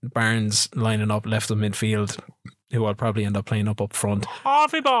had Barnes lining up left of midfield, who I'll probably end up playing up front.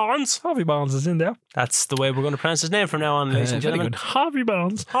 Harvey Barnes. Harvey Barnes is in there. That's the way we're going to pronounce his name from now on, ladies and gentlemen. Harvey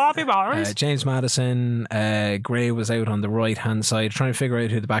Barnes. Harvey Barnes. James Maddison. Gray was out on the right hand side, trying to figure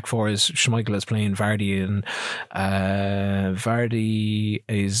out who the back four is. Schmeichel is playing Vardy, and Vardy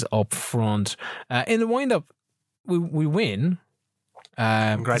is up front. In the wind up, we win.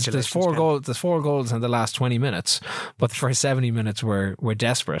 Congratulations. There's four goals in the last 20 minutes, but the first 70 minutes were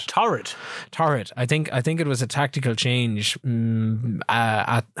desperate. Torrid. I think it was a tactical change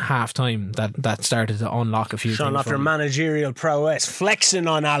at half time that started to unlock a few Showing things. off your managerial prowess, flexing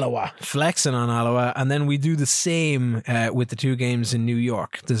on Alloa, and then we do the same with the two games in New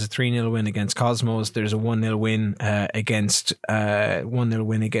York. There's a 3-0 win against Cosmos. There's a 1-0 win against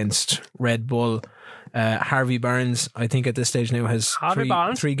Red Bull. Harvey Barnes, I think at this stage now, has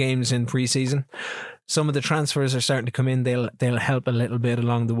three games in pre-season. Some of the transfers are starting to come in. They'll help a little bit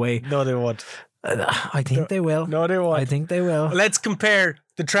along the way. No, they won't. I think they will. No, they won't. I think they will. Let's compare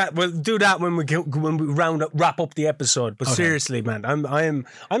the We'll do that when we wrap up the episode. But seriously, man,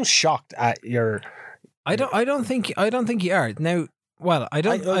 I'm shocked at your. I don't think you are now. Well, I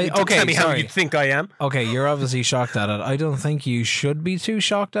don't. Okay, tell me how you think I am. Okay, you're obviously shocked at it. I don't think you should be too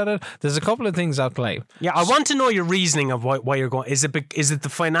shocked at it. There's a couple of things at play. Yeah, I want to know your reasoning of why you're going. Is it the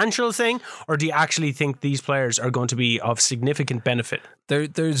financial thing, or do you actually think these players are going to be of significant benefit?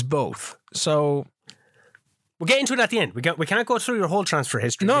 There's both. So we'll get into it at the end. We can't go through your whole transfer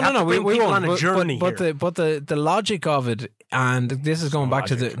history. No, we won't. On a journey but the logic of it, and this is going back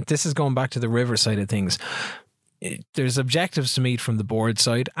to the River side of things. There's objectives to meet from the board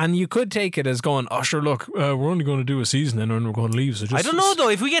side, and you could take it as going, oh sure, look, we're only going to do a season and then we're going to leave. So just I don't know though.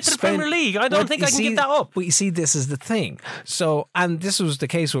 If we get to the Premier League, I don't think I can give that up. But you see, this is the thing. So, and this was the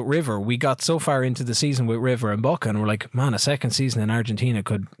case with River. We got so far into the season with River and Boca, and we're like, man, a second season in Argentina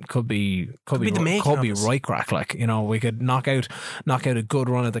could be right crack. Like, you know, we could knock out a good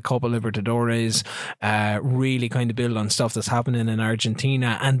run at the Copa Libertadores, really kind of build on stuff that's happening in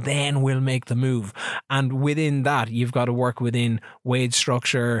Argentina, and then we'll make the move. And within that, you've got to work within wage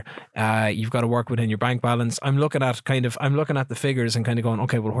structure. You've got to work within your bank balance. I'm looking at the figures and kind of going,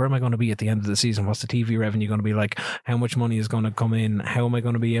 okay, well, where am I going to be at the end of the season? What's the TV revenue going to be like? How much money is going to come in? How am I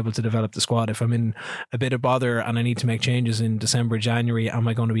going to be able to develop the squad? If I'm in a bit of bother and I need to make changes in December, January, am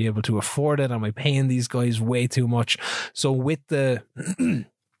I going to be able to afford it? Am I paying these guys way too much? So with the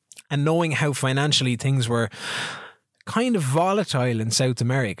and knowing how financially things were kind of volatile in South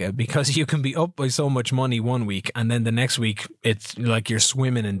America, because you can be up by so much money one week and then the next week it's like you're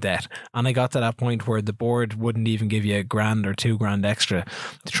swimming in debt. And I got to that point where the board wouldn't even give you $1,000 or $2,000 extra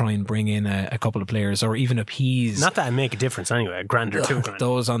to try and bring in a couple of players, or even appease. Not that it make a difference anyway, $1,000 or $2,000.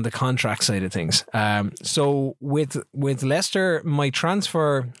 Those on the contract side of things. So with Leicester, my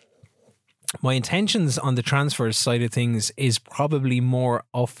intentions on the transfer side of things is probably more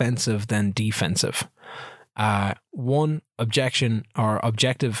offensive than defensive. One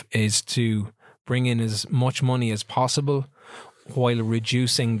objective is to bring in as much money as possible while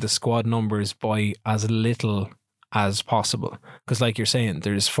reducing the squad numbers by as little as possible. Because like you're saying,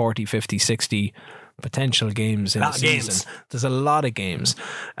 there's 40, 50, 60 potential games in a season. There's a lot of games.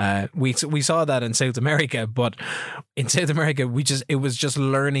 We saw that in South America, but in South America it was just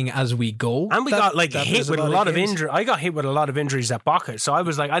learning as we go. And we got hit with a lot of injury. I got hit with a lot of injuries at Boca, so I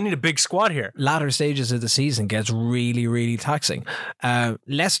was like, I need a big squad here. Latter stages of the season gets really, really taxing.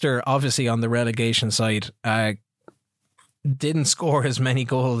 Leicester, obviously on the relegation side, didn't score as many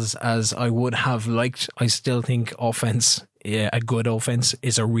goals as I would have liked. I still think a good offense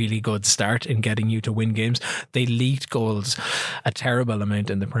is a really good start in getting you to win games. They leaked goals a terrible amount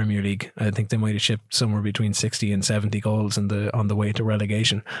in the Premier League. I think they might have shipped somewhere between 60 and 70 goals on the way to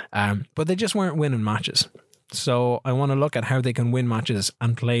relegation. But they just weren't winning matches. So I want to look at how they can win matches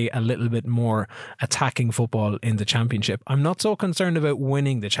and play a little bit more attacking football in the Championship. I'm not so concerned about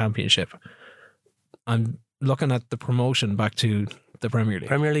winning the Championship. I'm looking at the promotion back to the Premier League.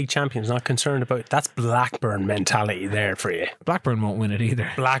 Premier League champions, not concerned about it. That's Blackburn mentality there for you. Blackburn won't win it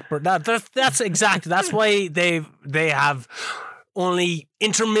either. Blackburn. That's exactly. That's why they have only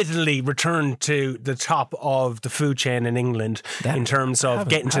intermittently returned to the top of the food chain in England in terms of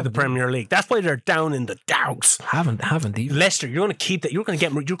getting to the Premier League. That's why they're down in the dogs. Haven't even. Leicester, you're going to keep that. You're going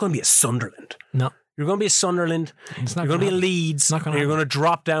to be a Sunderland. No. You're going to be a Sunderland. You're going to be a Leeds. You're going to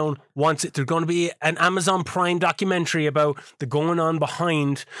drop down once. There's going to be an Amazon Prime documentary about the going on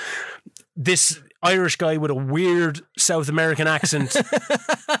behind this Irish guy with a weird South American accent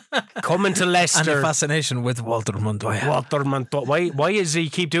coming to Leicester. And a fascination with Walter Montoya. Why does he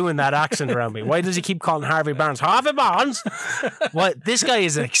keep doing that accent around me? Why does he keep calling Harvey Barnes? Harvey Barnes? What? This guy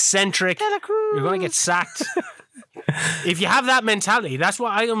is eccentric. You're going to get sacked. If you have that mentality, that's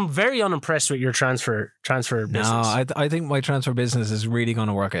why I am very unimpressed with your transfer business. No, I think my transfer business is really going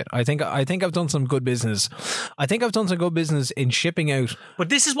to work it. I think I've done some good business. I think I've done some good business in shipping out. But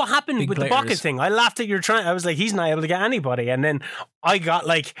this is what happened with the bucket thing. I laughed at your I was like, he's not able to get anybody, and then I got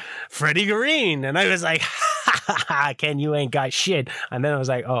like Freddie Green, and I was like, Ken, you ain't got shit. And then I was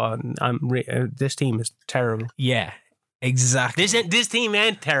like, oh, this team is terrible. Yeah. Exactly. This team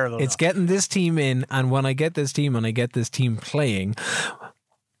ain't terrible. It's getting this team in, and when I get this team and I get this team playing,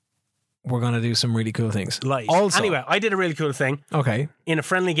 we're going to do some really cool things. Also, anyway, I did a really cool thing. Okay. In a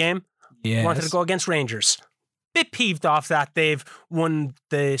friendly game. Yes. Wanted to go against Rangers. Bit peeved off that they've won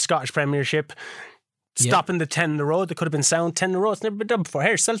the Scottish Premiership. Stopping the 10 in a row. They could have been sound 10 in a row. It's never been done before.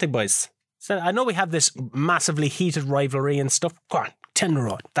 Here, Celtic boys. So I know we have this massively heated rivalry and stuff. Go on, 10 in a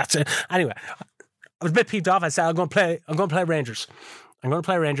row. That's it. Anyway, I was a bit peeved off. I said, I'm going to play Rangers. I'm going to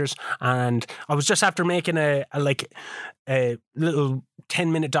play Rangers. And I was just after making a little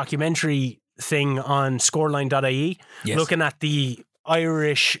 10-minute documentary thing on scoreline.ie, looking at the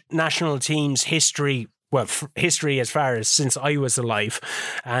Irish national team's history. Well, history as far as since I was alive,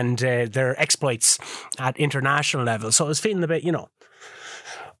 and their exploits at international level. So I was feeling a bit,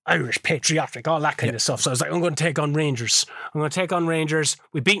 Irish, patriotic, all that kind of stuff. So I was like, I'm going to take on Rangers. We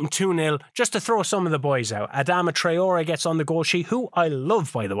beat them 2-0 just to throw some of the boys out. Adama Traore gets on the goal sheet, who I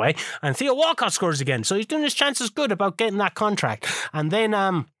love, by the way. And Theo Walcott scores again. So he's doing his chances good about getting that contract. And then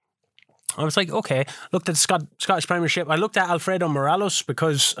I was like, okay, looked at the Scottish Premiership. I looked at Alfredo Morelos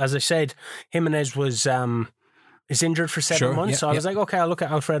because, as I said, Jimenez was... is injured for 7 months. So I was like, okay, I'll look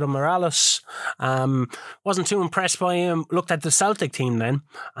at Alfredo Morelos. Wasn't too impressed by him. Looked at the Celtic team then.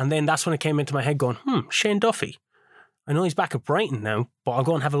 And then that's when it came into my head going, Shane Duffy. I know he's back at Brighton now, but I'll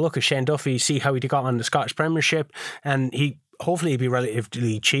go and have a look at Shane Duffy, see how he got on the Scottish Premiership. And hopefully he'd be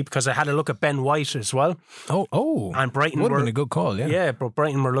relatively cheap, because I had a look at Ben White as well. Oh. And Brighton would have been a good call, yeah. Yeah, but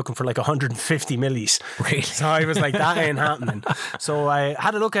Brighton were looking for like 150 millies. Really? So I was like, that ain't happening. So I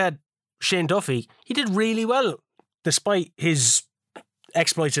had a look at Shane Duffy. He did really well. Despite his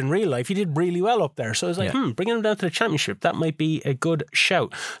exploits in real life, he did really well up there. So I was like, bringing him down to the Championship, that might be a good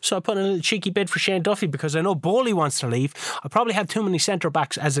shout. So I put in a little cheeky bid for Shane Duffy, because I know Bowley wants to leave. I probably have too many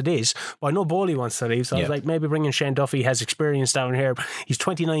centre-backs as it is, but I know Bowley wants to leave. So I was like, maybe bringing Shane Duffy. He has experience down here. He's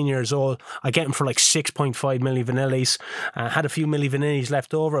 29 years old. I get him for like 6.5 milli vanillis. Had a few milli vanillis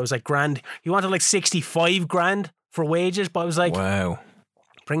left over. I was like, grand. He wanted like 65 grand for wages, but I was like, wow.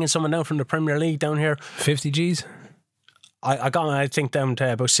 Bringing someone down from the Premier League down here. 50 G's? I got him, I think, down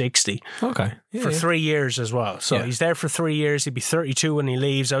to about 60. Okay. For 3 years as well. So he's there for 3 years. He'd be 32 when he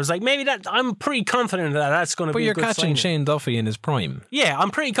leaves. I was like, maybe I'm pretty confident that that's going to be a good But you're catching signing. Shane Duffy in his prime. Yeah, I'm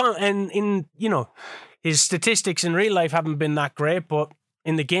pretty confident. And his statistics in real life haven't been that great, but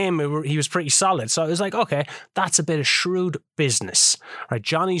in the game, he was pretty solid. So I was like, okay, that's a bit of shrewd business. Right,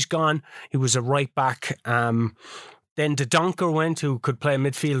 Johnny's gone. He was a right back. Then the Donker went, who could play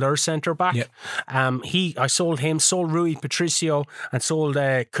midfield or centre back. Yep. I sold him, sold Rui Patricio, and sold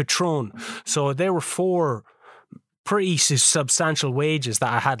Catrone. So there were 4 pretty substantial wages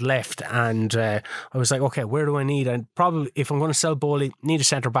that I had left, and I was like, okay, where do I need? And probably, if I'm going to sell Bowley, need a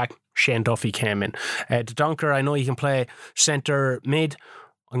centre back. Shane Duffy came in. The Donker, I know he can play centre mid.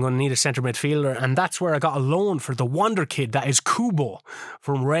 I'm going to need a centre midfielder, and that's where I got a loan for the wonder kid that is Kubo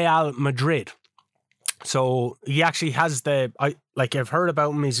from Real Madrid. So he actually has I've heard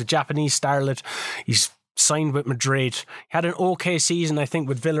about him. He's a Japanese starlet. He's signed with Madrid. He had an okay season, I think,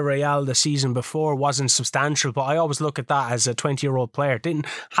 with Villarreal the season before. Wasn't substantial, but I always look at that as a 20-year-old player.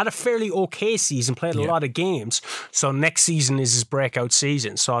 Had a fairly okay season, played a lot of games. So next season is his breakout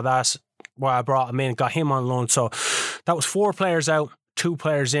season. So that's why I brought him in, got him on loan. So that was 4 players out, 2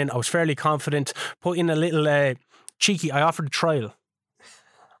 players in. I was fairly confident. Put in a little cheeky, I offered a trial.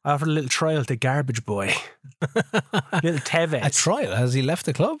 I offered a little trial at the garbage boy. Little Tevez. A trial? Has he left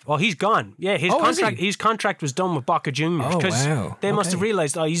the club? Oh, he's gone. Yeah, his contract was done with Boca Juniors. Wow. They must have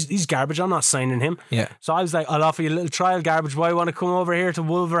realised, he's garbage, I'm not signing him. Yeah. So I was like, I'll offer you a little trial, garbage boy. Want to come over here to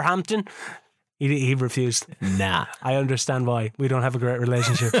Wolverhampton? He refused. Nah. I understand why. We don't have a great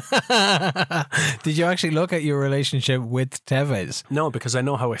relationship. Did you actually look at your relationship with Tevez? No, because I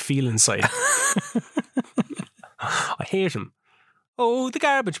know how I feel inside. I hate him. Oh, the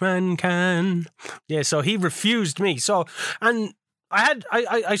garbage man can. Yeah, so he refused me. So, and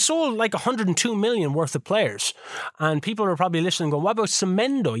I sold like 102 million worth of players, and people are probably listening going, what about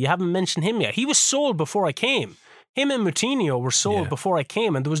Semendo? You haven't mentioned him yet. He was sold before I came. Him and Moutinho were sold before I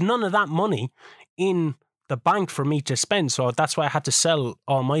came, and there was none of that money in the bank for me to spend, so that's why I had to sell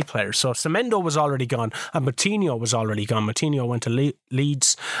all my players. So Semendo was already gone and Moutinho was already gone. Moutinho went to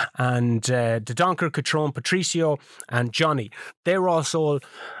Leeds, and Dodonker, Catrone, Patricio and Johnny, they were all sold,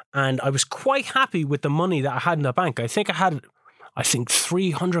 and I was quite happy with the money that I had in the bank. I think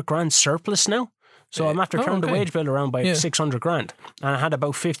 300 grand surplus now. So I'm after turning the wage bill around by 600 grand, and I had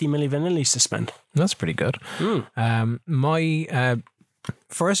about 50 million vanillis to spend. That's pretty good. My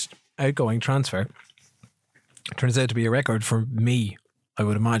first outgoing transfer turns out to be a record for me, I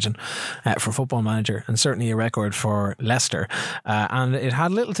would imagine, for Football Manager, and certainly a record for Leicester. And it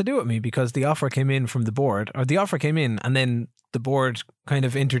had little to do with me because the offer came in from the board, or the offer came in and then the board kind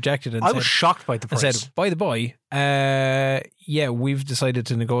of interjected and I was shocked by the price. I said, by the by, we've decided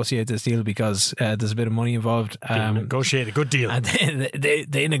to negotiate this deal because there's a bit of money involved. Negotiate a good deal. And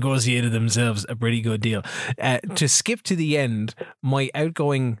they negotiated themselves a pretty good deal. To skip to the end, my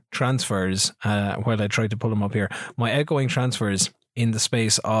outgoing transfers, while I tried to pull them up here, my outgoing transfers in the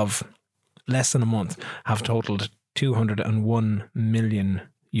space of less than a month have totaled 201 million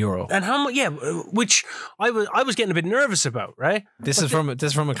euro. And how much? Yeah, which I was getting a bit nervous about. Right. This is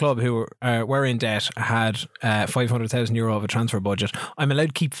from a club who were in debt, had 500,000 euro of a transfer budget. I'm allowed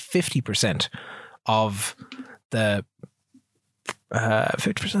to keep 50% of the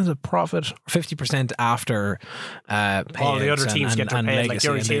 50% of profit, 50% after all the other teams get their pay, like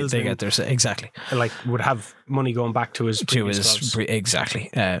Gary Tales, they get their exactly, like would have money going back to his exactly.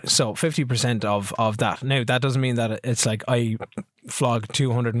 So 50% of that. Now that doesn't mean that it's like I flog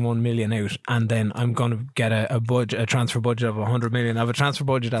 201 million out and then I'm going to get a transfer budget of 100 million. I have a transfer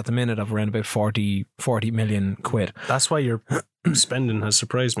budget at the minute of around about 40 million quid. That's why your spending has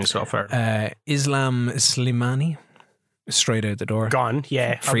surprised me so far. Islam Slimani, straight out the door. Gone,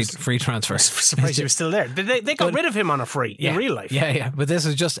 yeah. Free transfer. Surprised he was still there. They got rid of him on a free in real life. Yeah. But this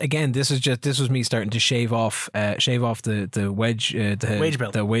was me starting to shave off the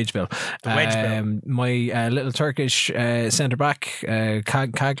wage bill. My little Turkish centre back,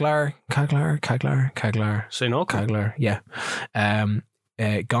 Kaglar. Say no. Kaglar, yeah.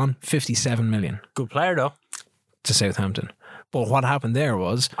 Gone 57 million. Good player though. To Southampton. But what happened there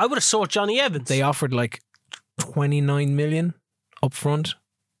was I would have sold Johnny Evans. They offered like 29 million up front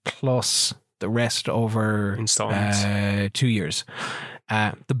plus the rest over installments 2 years.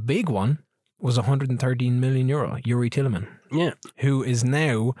 The big one was 113 million euro, Yuri Tillman, who is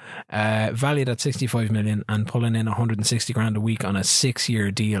now valued at 65 million and pulling in 160 grand a week on a 6-year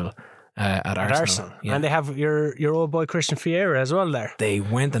deal at Arsenal. Yeah. And they have your old boy Christian Fiera as well there. They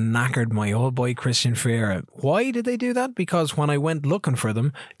went and knackered my old boy Christian Fiera. Why did they do that? Because when I went looking for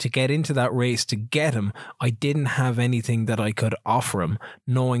them to get into that race to get him, I didn't have anything that I could offer him,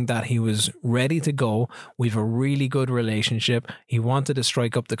 knowing that he was ready to go. We've a really good relationship. He wanted to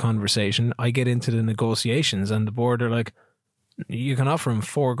strike up the conversation. I get into the negotiations and the board are like, you can offer him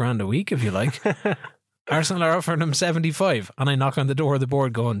 4 grand a week if you like. Arsenal are offering him 75, and I knock on the door of the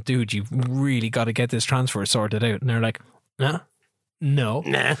board going, dude, you've really got to get this transfer sorted out. And they're like, no.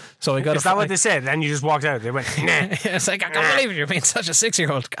 So I got. Is that what they said? And you just walked out. They went, nah. It's like, I can't believe you're being such a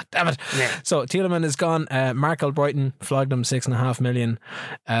 6-year-old. God damn it. Nah. So Tielemans is gone. Mark Albrighton flogged him 6.5 million.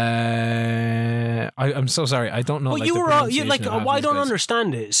 I'm so sorry. I don't know. Well, what I don't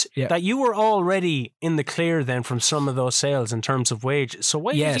understand is that you were already in the clear then from some of those sales in terms of wages. So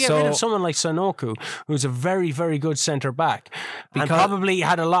why did you get rid of someone like Sanoku, who's a very, very good centre back, and probably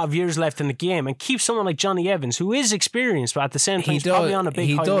had a lot of years left in the game, and keep someone like Johnny Evans, who is experienced, but at the same time, probably on a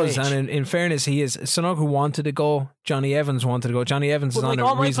big high wage. And in fairness, he is. Sanoku wanted to go. Johnny Evans wanted to go. Johnny Evans is on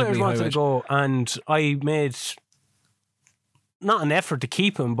a reasonably high wage. All my players wanted to go, and I made not an effort to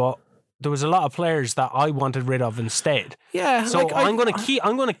keep him, but there was a lot of players that I wanted rid of instead. Yeah, so I'm going to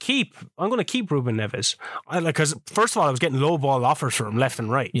keep Ruben Neves. Because first of all, I was getting low ball offers for him left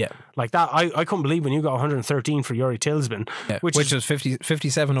and right. Yeah, like that. I couldn't believe when you got 113 for Yuri Tillsman, which was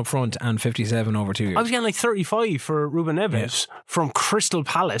 57 up front and 57 over 2 years. I was getting like 35 for Ruben Neves from Crystal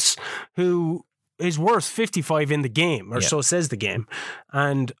Palace, who is worth 55 in the game, or so says the game.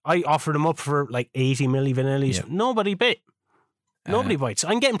 And I offered him up for like 80 million vanillis. Yeah. Nobody bit. Nobody bites.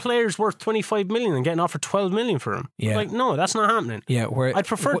 I'm getting players worth 25 million and getting offered 12 million for them. Yeah. Like, no, that's not happening. Yeah, I'd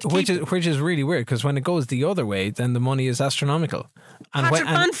prefer to keep which is really weird, because when it goes the other way, then the money is astronomical. And Patrick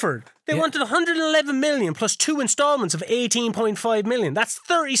Bamford, they wanted 111 million plus 2 installments of 18.5 million. That's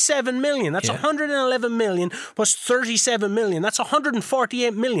 37 million. That's 111 million plus 37 million. That's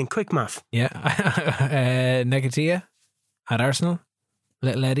 148 million. Quick math. Yeah. Negatia at Arsenal,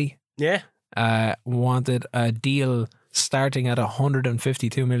 Little Eddie. Yeah. Wanted a deal starting at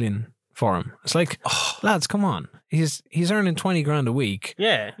 152 million for him. It's like, lads, come on. He's earning 20 grand a week.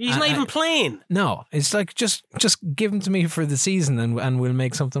 Yeah, he's not even playing. No, it's like just give him to me for the season and we'll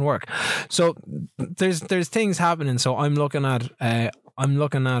make something work. So there's things happening. So I'm looking at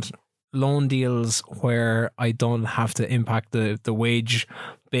loan deals where I don't have to impact the wage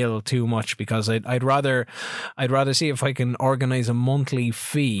bill too much, because I'd rather see if I can organize a monthly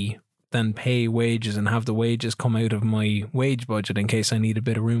fee than pay wages and have the wages come out of my wage budget in case I need a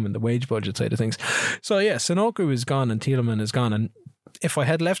bit of room in the wage budget side of things. So yeah, Sanoku is gone and Tielemans is gone, and if I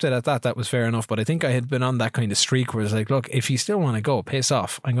had left it at that was fair enough, but I think I had been on that kind of streak where it's like, look, if you still want to go, piss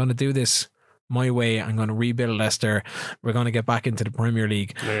off. I'm going to do this my way. I'm going to rebuild Leicester. We're going to get back into the Premier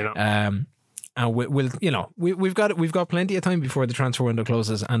League. And we've got plenty of time before the transfer window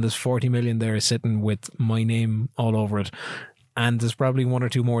closes, and there's 40 million there sitting with my name all over it. And there's probably one or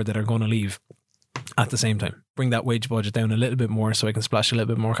two more that are going to leave at the same time. Bring that wage budget down a little bit more so I can splash a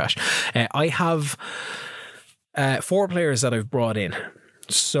little bit more cash. I have 4 players that I've brought in.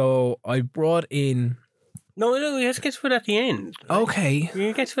 So I brought in... No, let's get to it at the end. Okay.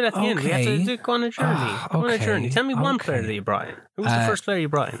 We get to it at the end. We have to go on a journey. Go on a journey. Tell me one player that you brought in. Who was the first player you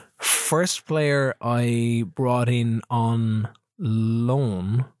brought in? First player I brought in on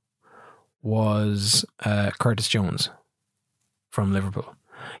loan was Curtis Jones from Liverpool.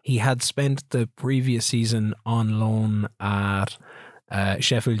 He had spent the previous season on loan at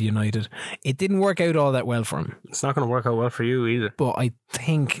Sheffield United. It didn't work out all that well for him. It's not going to work out well for you either. But I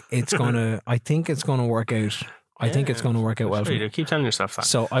think it's going to. I think it's going to work out. I think it's going to work out well for him. Keep telling yourself that.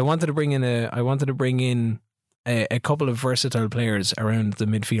 So I wanted to bring in a couple of versatile players around the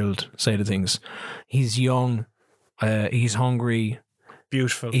midfield side of things. He's young. He's hungry.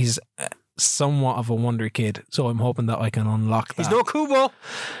 Beautiful. He's somewhat of a wonder kid, so I'm hoping that I can unlock that. He's no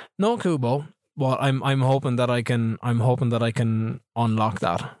Kubo, but I'm hoping that I can unlock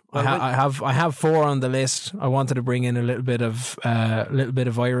that. I have 4 on the list. I wanted to bring in a little bit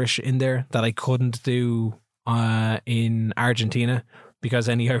of Irish in there that I couldn't do in Argentina, because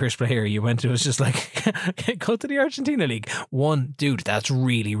any Irish player you went to was just like, go to the Argentina league. 1, dude, that's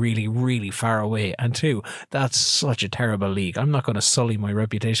really, really, really far away. And 2, that's such a terrible league. I'm not going to sully my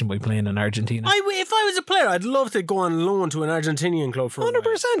reputation by playing in Argentina. If I was a player, I'd love to go on loan to an Argentinian club for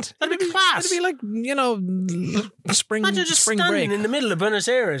 100%. That'd be class. It'd be like, spring Imagine just spring standing break in the middle of Buenos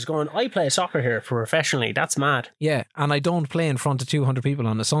Aires going, I play soccer here professionally. That's mad. Yeah, and I don't play in front of 200 people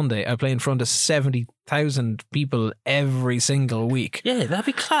on a Sunday. I play in front of 70,000 people every single week. Yeah, that'd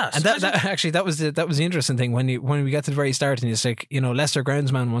be class. And that was the interesting thing when we get to the very start, and it's like, Leicester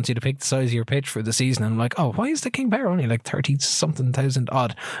groundsman wants you to pick the size of your pitch for the season, and I'm like, oh, why is the King Power only like 30-something thousand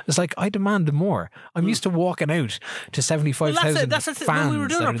odd? It's like, I demand more. I'm used to walking out to 75,000 that's the thing. fans. When we were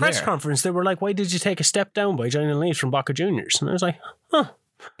doing our press conference, they were like, why did you take a step down by joining Leeds from Boca Juniors? And I was like, huh.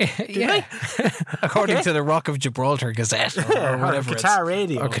 Yeah. According to the Rock of Gibraltar Gazette or whatever, Qatar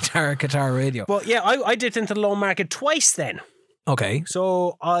Radio. Or Qatar Radio. But yeah, I dipped into the loan market twice then. Okay.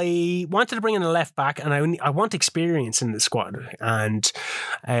 So I wanted to bring in a left back, and I want experience in the squad. And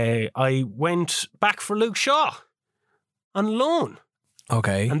I went back for Luke Shaw on loan.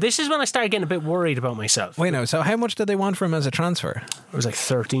 Okay. And this is when I started getting a bit worried about myself. Wait, no. So how much did they want for him as a transfer? It was like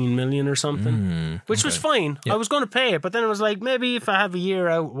 13 million or something, which was fine. Yep. I was going to pay it, but then it was like, maybe if I have a year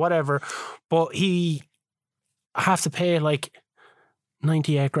out, whatever. But I have to pay like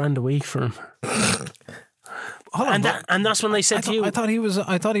 98 grand a week for him. And that's when they said to you, I thought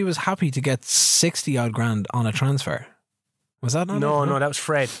he was happy to get 60 odd grand on a transfer. Was that not? No, that was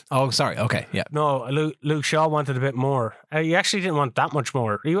Fred. Oh, sorry. Okay, yeah. No, Luke Shaw wanted a bit more. He actually didn't want that much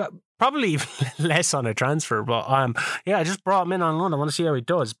more. Probably less on a transfer, but I just brought him in on loan. I want to see how he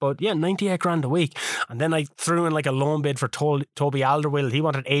does. But yeah, 98 grand a week. And then I threw in like a loan bid for Toby Alderweireld. He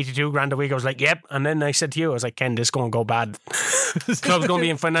wanted 82 grand a week. I was like, yep. And then I said to you, I was like, Ken, this is going to go bad. This club's going to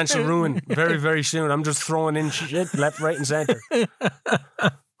be in financial ruin very, very soon. I'm just throwing in shit left, right and centre.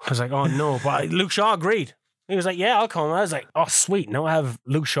 I was like, oh no. But Luke Shaw agreed. He was like, yeah, I'll come. I was like, oh sweet. Now I have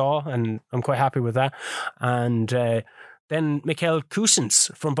Luke Shaw and I'm quite happy with that. And then Michael Cousins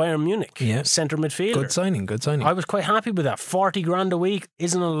from Bayern Munich, centre midfielder. Good signing. I was quite happy with that. 40 grand a week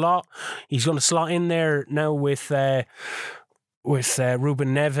isn't a lot. He's going to slot in there now with Ruben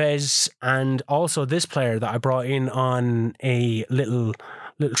Neves, and also this player that I brought in on a little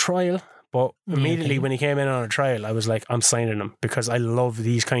trial. But immediately when he came in on a trial, I was like, I'm signing him because I love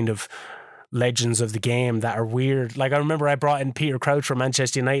these kind of legends of the game that are weird. Like I remember I brought in Peter Crouch from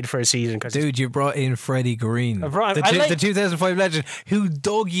Manchester United for a season. Dude, you brought in Freddie Green, the 2005 legend who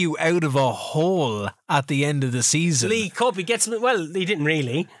dug you out of a hole at the end of the season. League Cup, he gets me. Well, he didn't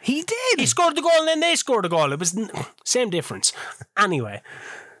really. He did. He scored the goal and then they scored a goal. It was same difference. Anyway,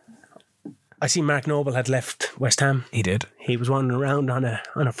 I see Mark Noble had left West Ham. He did. He was wandering around on a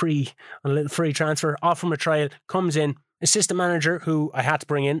little free transfer, off from a trial, comes in. Assistant manager, who I had to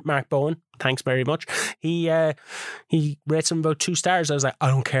bring in, Mark Bowen. Thanks very much. He rates him about 2 stars. I was like, I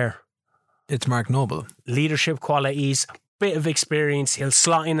don't care. It's Mark Noble. Leadership qualities, bit of experience. He'll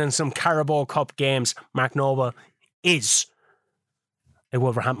slot in some Carabao Cup games. Mark Noble is a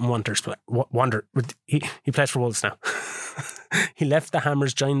Wolverhampton Wanderers player. He plays for Wolves now. He left the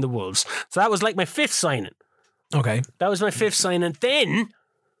Hammers, joined the Wolves. So that was like my 5th signing. Okay. That was my 5th signing. Then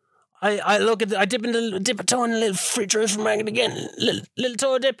I look at I dip a toe in a little free transfer market again, little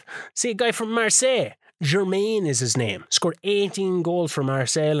toe dip. See a guy from Marseille, Germain is his name. Scored 18 goals for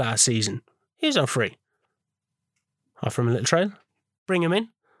Marseille last season. He's on free. Offer him a little trial, bring him in,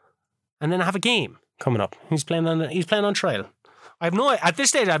 and then I have a game coming up. He's playing on trial. At this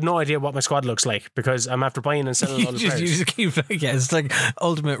stage I have no idea what my squad looks like because I'm after buying and selling all the players. You just keep it's like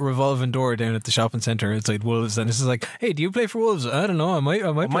ultimate revolving door down at the shopping centre outside Wolves, and it's like, hey, do you play for Wolves? I don't know, I might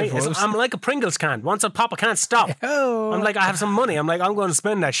play for Wolves. I'm like a Pringles can. Once I pop I can't stop. Oh. I'm like, I have some money. I'm like, I'm going to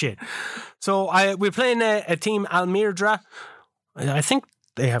spend that shit. So we're playing a team Almira. I think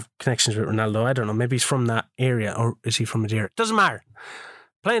they have connections with Ronaldo. I don't know, maybe he's from that area, or is he from Madeira? Doesn't matter.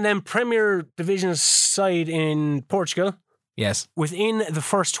 Playing them Premier Division side in Portugal. Yes. Within the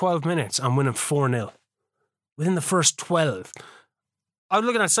first 12 minutes, I'm winning 4-0. Within the first 12. I was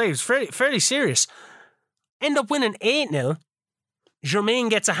looking at saves, fairly serious. End up winning 8-0. Germain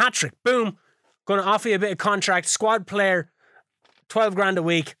gets a hat-trick. Boom. Going to offer you a bit of contract. Squad player, 12 grand a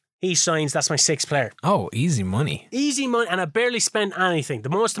week. He signs. That's my 6th player. Oh, easy money. Easy money. And I barely spent anything. The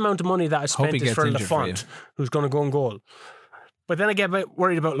most amount of money that I spent is for Lafont, who's going to go and goal. But then I get a bit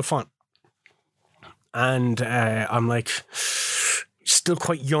worried about Lafont. And I'm like, still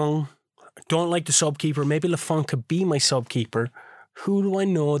quite young. I don't like the sub-keeper. Maybe Lafont could be my sub-keeper. Who do I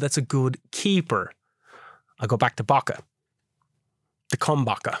know that's a good keeper? I go back to Baca. I come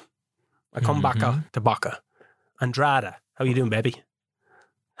back to Baca. Andrada. How you doing, baby?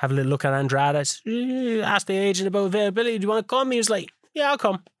 Have a little look at Andrada. Ask the agent about availability. Do you want to come? He was like, yeah, I'll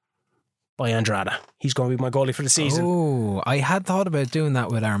come. Buy Andrada. He's going to be my goalie for the season. Oh, I had thought about doing that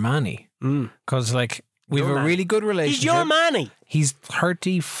with Armani. Because, we've a really good relationship. He's your Manny. He's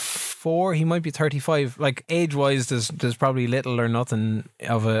 34. He might be 35. Age-wise, there's probably little or nothing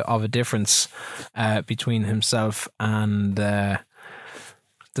of a difference between himself and...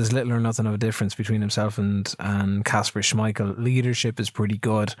 there's little or nothing of a difference between himself and Kasper Schmeichel. Leadership is pretty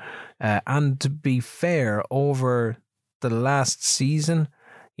good. And to be fair, over the last season,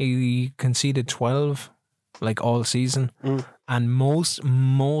 he conceded 12, all season. And most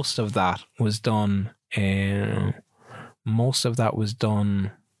of that was done in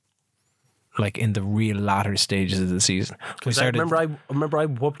in the real latter stages of the season. I remember I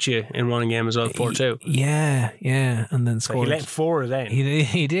whooped you in one game as well, 4-2. Yeah, and then scored. He let 4 then.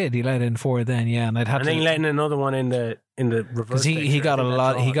 He did. He let in 4 then. Yeah, and then he let in another one in the reverse. Because he got a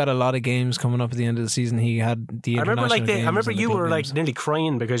lot. He got a lot of games coming up at the end of the season. He had the international games. I remember you were nearly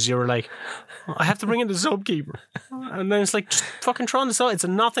crying because you were like, I have to bring in the sub-keeper, and then it's like, just fucking try on the side. It's a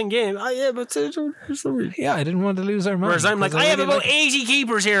nothing game. Yeah, but yeah, I didn't want to lose our man. Whereas I'm like, I have about 80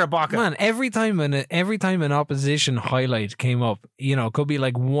 keepers here at Baca. Man, every time an opposition highlight came up, could be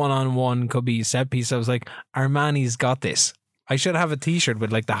like 1-on-1, could be set piece. I was like, Armani's got this. I should have a t-shirt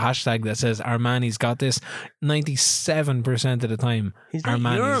with the hashtag that says Armani's got this. 97% of the time, he's not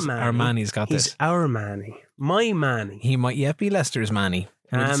your Manny. Armani's got this. He's our Manny. My Manny. He might yet be Leicester's Manny.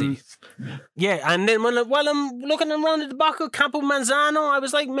 Yeah, and then while I'm looking around at the back of Campo Manzano, I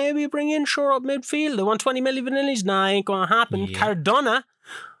was like, maybe bring in Shore up midfield. They want 20 million vanillis. Nah, ain't going to happen. Yeah. Cardona,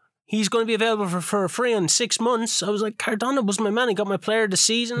 he's going to be available for free in 6 months. I was like, Cardona was my man. He got my player of the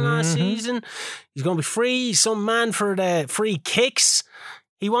season last season. He's going to be free. He's some man for the free kicks.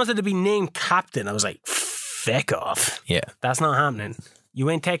 He wanted to be named captain. I was like, feck off. Yeah. That's not happening. You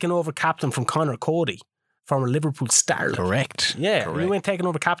ain't taking over captain from Conor Cody, former Liverpool star. Correct. Yeah, you ain't taking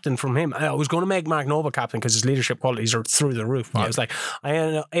over captain from him. I was going to make Mark Nova captain because his leadership qualities are through the roof. I was like,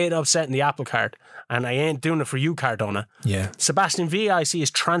 I ain't upsetting the apple cart, and I ain't doing it for you, Cardona. Yeah. Sebastian Villa, I see,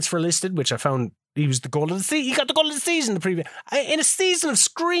 is transfer listed, which I found he was the goal of the season. He got the goal of the season in a season of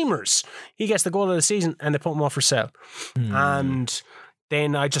screamers. He gets the goal of the season, and they put him off for sale. And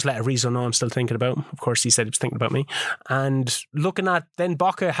then I just let Arizo know I'm still thinking about him. Of course, he said he was thinking about me. And looking at, then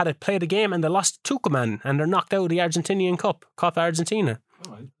Boca had to play the game and they lost to Tucumán and they're knocked out of the Argentinian Cup, Copa Argentina.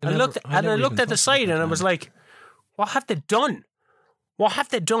 I looked at the site and I was like, what have they done? What have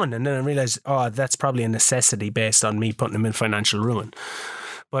they done? And then I realised, that's probably a necessity based on me putting them in financial ruin.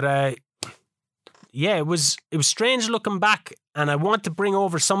 But it was strange looking back, and I want to bring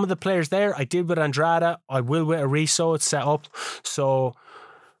over some of the players there. I did with Andrada. I will with Arizo. It's set up. So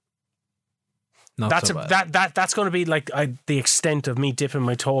that's going to be like the extent of me dipping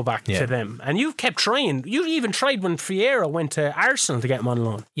my toe back to them. And you've kept trying. You even tried when Fiera went to Arsenal to get him on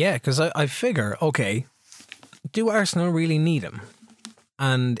loan. Yeah, because I figure, okay, do Arsenal really need him?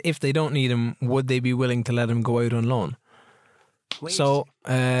 And if they don't need him, would they be willing to let him go out on loan? So,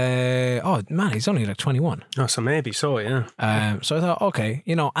 he's only like 21. Oh, so maybe so, yeah. So I thought, okay,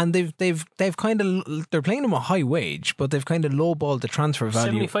 and they've kind of, they're playing him a high wage, but they've kind of lowballed the transfer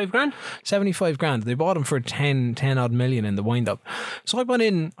value. 75 grand? 75 grand. They bought him for 10 odd million in the wind up. So I put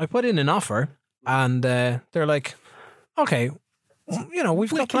in an offer, and they're like, okay,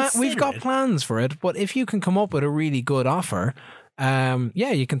 we've got plans for it, but if you can come up with a really good offer,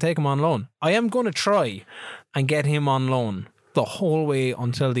 you can take him on loan. I am going to try and get him on loan the whole way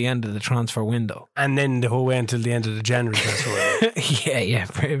until the end of the transfer window. And then the whole way until the end of the January transfer window. yeah,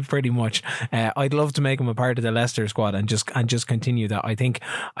 pretty much. I'd love to make him a part of the Leicester squad and just continue that. I think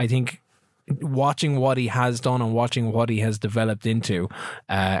watching what he has done and watching what he has developed into,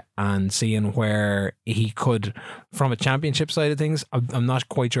 and seeing where he could, from a championship side of things, I'm not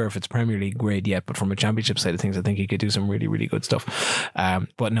quite sure if it's Premier League grade yet, but from a championship side of things, I think he could do some really, really good stuff.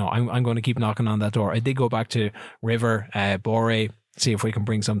 But no, I'm going to keep knocking on that door. I did go back to River, Borre, see if we can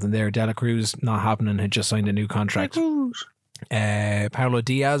bring something there. Dela Cruz, not happening, had just signed a new contract. Paulo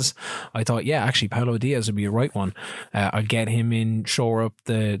Diaz, I thought, actually Paulo Diaz would be a right one. I'd get him in, shore up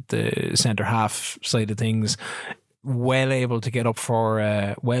the centre half side of things. Well able to get up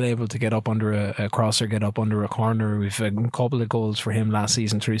under a crosser, get up under a corner. We've a couple of goals for him last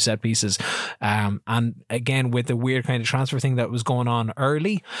season through set pieces. And again, with the weird kind of transfer thing that was going on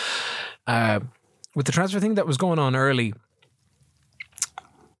early,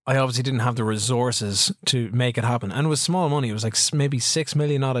 I obviously didn't have the resources to make it happen. And it was small money. It was like maybe 6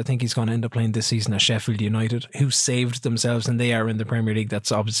 million odd. I think he's going to end up playing this season at Sheffield United, who saved themselves, and they are in the Premier League.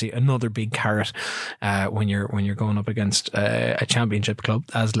 That's obviously another big carrot when you're going up against a championship club,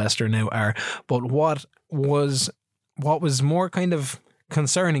 as Leicester now are. But what was more kind of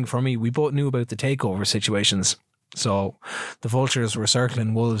concerning for me, we both knew about the takeover situations. So the vultures were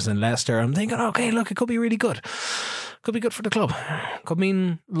circling Wolves and Leicester. I'm thinking, okay, look, it could be really good. Could be good for the club. Could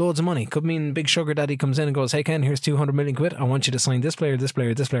mean loads of money. Could mean Big Sugar Daddy comes in and goes, hey Ken, here's 200 million quid. I want you to sign this player, this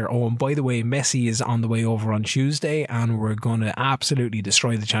player, this player. Oh, and by the way, Messi is on the way over on Tuesday, and we're going to absolutely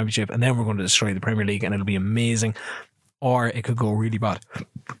destroy the championship, and then we're going to destroy the Premier League, and it'll be amazing. Or it could go really bad.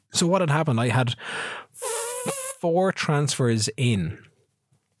 So what had happened, I had 4 transfers in.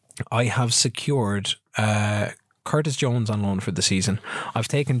 I have secured Curtis Jones on loan for the season. I've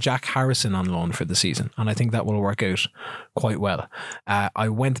taken Jack Harrison on loan for the season, and I think that will work out quite well. I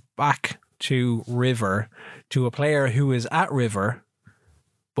went back to River, to a player who is at River,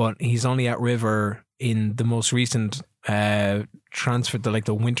 but he's only at River in the most recent transfer,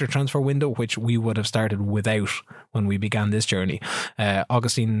 the winter transfer window, which we would have started without when we began this journey.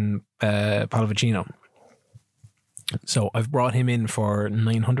 Augustine Pallavicino. So I've brought him in for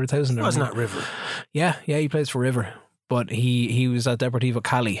 900,000. Wasn't that River? Yeah, he plays for River, but he was at Deportivo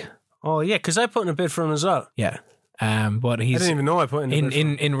Cali. Oh yeah, because I put in a bid for him as well. Yeah, But he's I didn't even know I put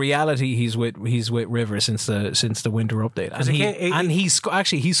in reality he's with River since the winter update, and he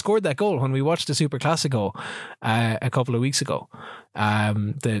scored that goal when we watched the Super Classico a couple of weeks ago.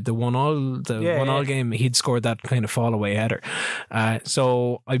 The 1-1 game, he'd scored that kind of fall away header.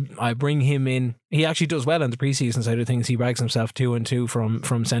 So I bring him in. He actually does well in the preseason side of things. He bags himself 2-2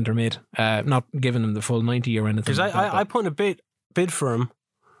 from centre mid, not giving him the full 90 or anything. Because I put a bid for him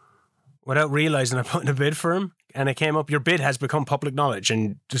without realising I put in a bid for him, and it came up, your bid has become public knowledge,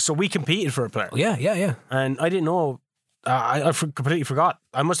 and so we competed for a player. Yeah. And I didn't know. I completely forgot.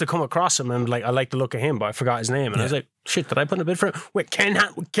 I must have come across him and I like the look of him, but I forgot his name, and I was like, shit, did I put in a bid for him? Wait, Ken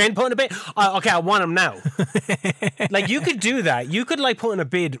put in a bid? Okay, I want him now. Like, you could do that. You could put in a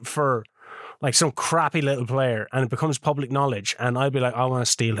bid for like some crappy little player, and it becomes public knowledge, and I'd be like, I want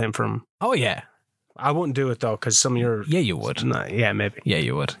to steal him from. Oh yeah. I wouldn't do it though, because some of your... Yeah, you would. Yeah, maybe. Yeah,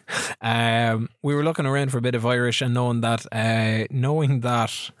 you would. We were looking around for a bit of Irish, and knowing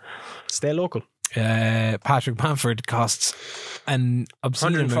that stay local. Patrick Bamford costs an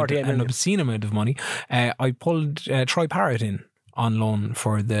obscene amount of money. I pulled Troy Parrott in on loan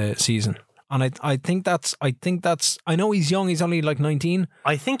for the season, and I think that's. I know he's young; he's only like 19.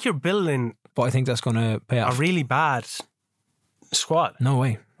 I think you're building, but I think that's going to pay off. A really bad squad. No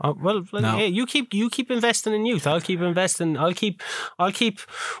way. No. Hey, you keep investing in youth. I'll keep investing. I'll keep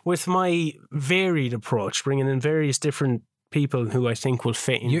with my varied approach, bringing in various different people who I think will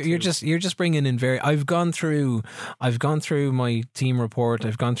fit in. You're just bringing in I've gone through my team report.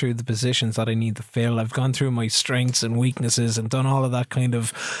 I've gone through the positions that I need to fill. I've gone through my strengths and weaknesses and done all of that kind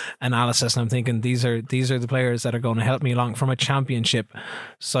of analysis. And I'm thinking these are the players that are going to help me along from a championship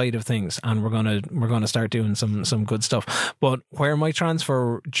side of things. And we're gonna start doing some good stuff. But where my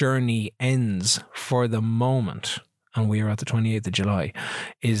transfer journey ends for the moment, and we are at the 28th of July,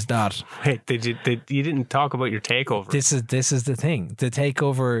 is that... Hey, you didn't talk about your takeover. This is the thing. The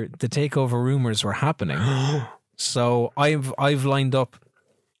takeover rumours were happening. So I've lined up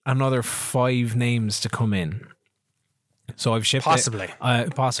another 5 names to come in. So I've shipped possibly.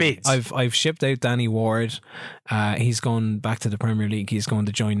 I've shipped out Danny Ward. He's going back to the Premier League. He's going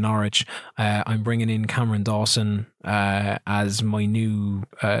to join Norwich. I'm bringing in Cameron Dawson as my new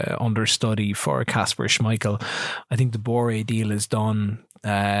understudy for Kasper Schmeichel. I think the Boré deal is done.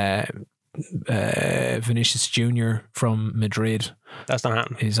 Vinicius Junior from Madrid. That's not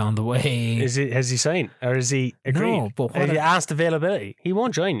happening. Is on the way. Has he signed or is he agreed? No, but has he asked availability? He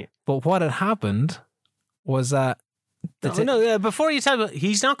won't join you. But what had happened was that. Before you tell me,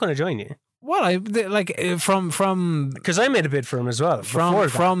 he's not going to join you. Well, from because I made a bid for him as well.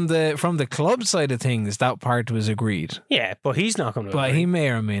 From the club side of things, that part was agreed. Yeah, but he's not going to. But he may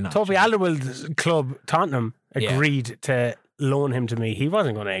or may not. Toby Alderweireld's club, Tottenham, agreed to loan him to me. He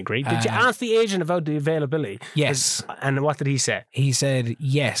wasn't going to agree. Did you ask the agent about the availability? Yes. And what did he say? He said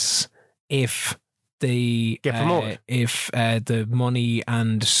yes if they get promoted, if the money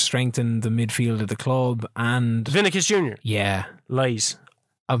and strengthen the midfield of the club and Vinicius Junior. Yeah, lies.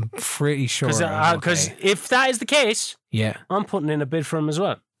 I'm pretty sure because if that is the case, I'm putting in a bid for him as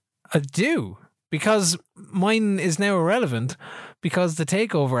well. I do, because mine is now irrelevant because the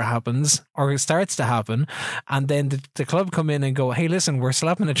takeover happens or starts to happen, and then the club come in and go, hey, listen, we're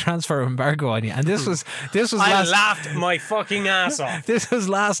slapping a transfer embargo on you. And this was I laughed my fucking ass off. This was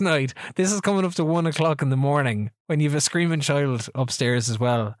last night. This is coming up to 1:00 in the morning when you have a screaming child upstairs as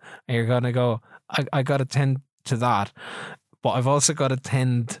well, and you're gonna go, I gotta tend to that, but I've also got to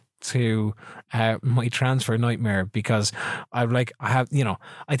tend to my transfer nightmare, because I think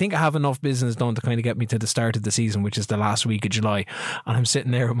I have enough business done to kind of get me to the start of the season, which is the last week of July, and I'm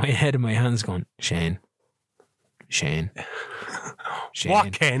sitting there with my head in my hands going, Shane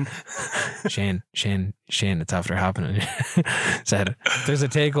what, Ken? Shane, it's after happening. Said there's a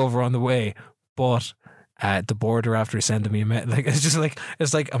takeover on the way, but the board are after sending me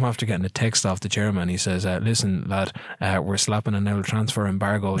it's like I'm after getting a text off the chairman. He says, listen lad, we're slapping an old transfer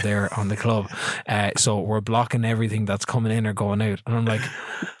embargo there on the club, so we're blocking everything that's coming in or going out. And I'm like,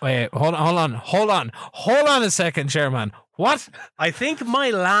 wait, hold on a second, chairman. What? I think my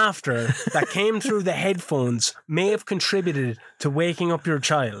laughter that came through the headphones may have contributed to waking up your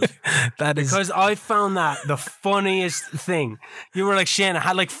child. Because I found that the funniest thing. You were like, Shane, I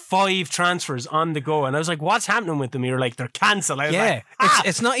had like 5 transfers on the go, and I was like, what's happening with them? You were like, they're cancelled.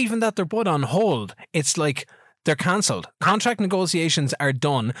 It's not even that they're put on hold. It's like they're cancelled. Contract negotiations are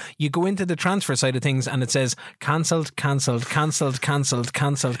done. You go into the transfer side of things and it says cancelled.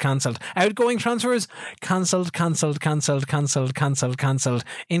 Outgoing transfers, cancelled.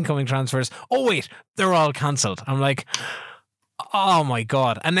 Incoming transfers, oh wait, they're all cancelled. I'm like, Oh my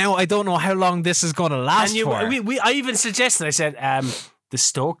God. And now I don't know how long this is going to last for. I even suggested, I said, the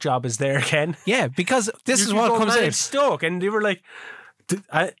Stoke job is there, Ken. Yeah, because this is what comes out. Stoke, and they were like,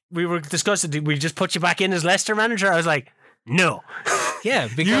 we were discussing, did we just put you back in as Leicester manager? I was like, no. Yeah,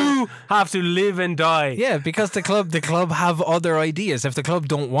 because you have to live and die. Yeah, because the club have other ideas. If the club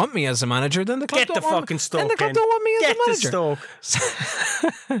don't want me as a manager, then the club don't want me as a manager.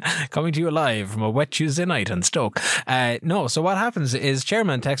 Stoke. Coming to you live from a wet Tuesday night in Stoke. No, so what happens is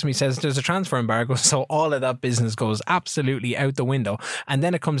chairman texts me, says there's a transfer embargo, so all of that business goes absolutely out the window. And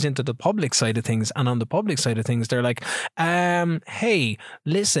then it comes into the public side of things, and on the public side of things, they're like, hey,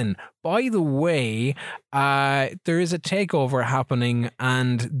 listen, by the way, there is a takeover happening,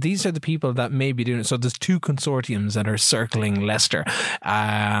 and these are the people that may be doing it. So there's 2 consortiums that are circling Leicester,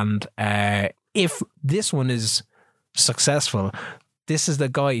 and if this one is successful, this is the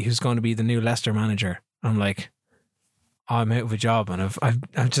guy who's going to be the new Leicester manager. I'm like, I'm out of a job, and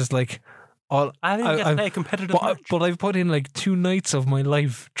I'm just like, I didn't get to play a competitive match. But I've put in like 2 nights of my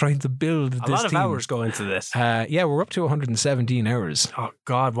life trying to build this team. A lot of hours go into this. Yeah, we're up to 117 hours. Oh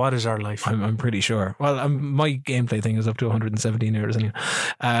God, what is our life? I'm pretty sure. Well, my gameplay thing is up to 117 hours anyway.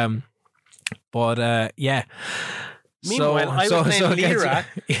 Yeah. Meanwhile, I was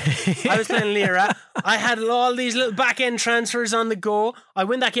playing Lira. I had all these little back end transfers on the go. I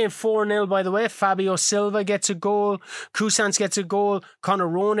win that game 4-0, by the way. Fabio Silva gets a goal. Cousins gets a goal. Conor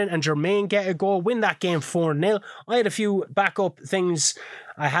Ronan and Jermaine get a goal. Win that game 4-0. I had a few backup things.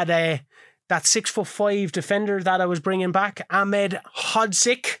 I had that 6'5" defender that I was bringing back, Ahmed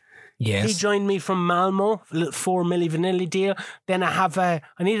Hodzik. Yes. He joined me from Malmo, a little 4 milli vanilli deal. Then I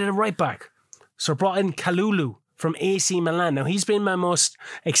needed a right back. So I brought in Kalulu from AC Milan. Now, he's been my most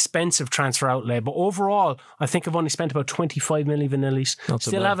expensive transfer outlay, but overall, I think I've only spent about 25 milli vanillis.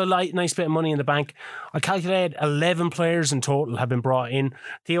 Still have a nice bit of money in the bank. I calculated 11 players in total have been brought in.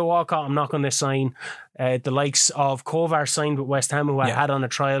 Theo Walcott, I'm not going to sign. The likes of Kovar signed with West Ham, who I had on a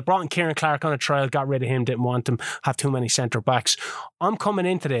trial. Brought in Kieran Clark on a trial, got rid of him, didn't want him, have too many centre backs. I'm coming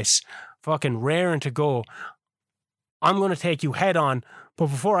into this fucking raring to go. I'm going to take you head on, but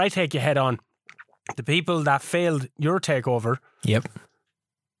before I take you head on, the people that failed your takeover,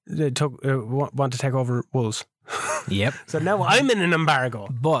 they want to take over Wolves. Yep. So now I'm in an embargo.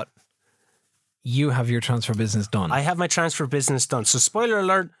 But you have your transfer business done. I have my transfer business done. So spoiler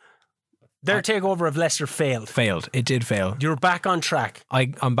alert, their takeover of Leicester failed. It did fail. You're back on track.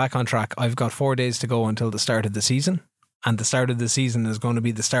 I'm back on track. I've got 4 days to go until the start of the season. And the start of the season is going to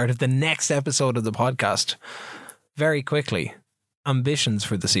be the start of the next episode of the podcast. Very quickly. Ambitions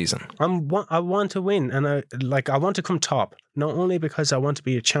for the season. I want to win, and I want to come top. Not only because I want to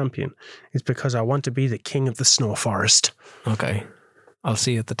be a champion, it's because I want to be the king of the snow forest. Okay, I'll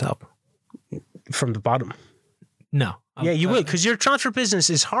see you at the top. From the bottom. No. Yeah, you will, because your transfer business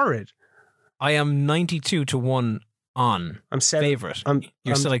is horrid. I am 92-1 on. I'm favourite.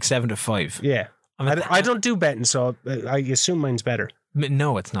 You're still like 7-5. Yeah. I don't do betting, so I assume mine's better.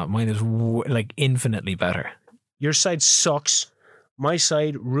 No, it's not. Mine is like infinitely better. Your side sucks. My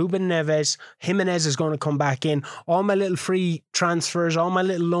side, Ruben Neves, Jimenez is going to come back in. All my little free transfers, all my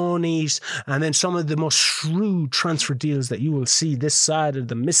little loanees, and then some of the most shrewd transfer deals that you will see this side of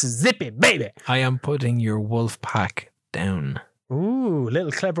the Mississippi, baby. I am putting your wolf pack down. Ooh,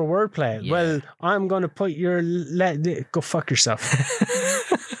 little clever wordplay. Yeah. Well, I'm going to put your... Go fuck yourself.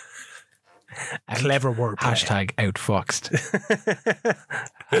 Clever wordplay. Hashtag outfoxed.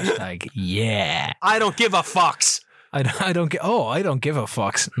 Hashtag yeah. I don't give a fox. I don't give a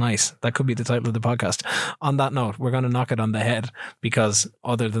fox. Nice. That could be the title of the podcast. On that note, we're going to knock it on the head, because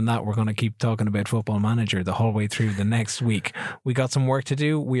other than that, we're going to keep talking about Football Manager the whole way through the next week. We got some work to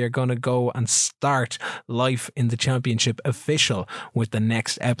do. We are going to go and start Life in the Championship official with the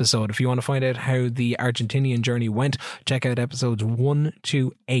next episode. If you want to find out how the Argentinian journey went, check out episodes 1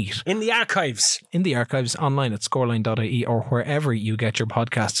 to 8. In the archives. Online at scoreline.ie or wherever you get your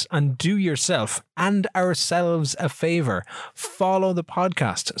podcasts. And do yourself and ourselves a favor. Follow the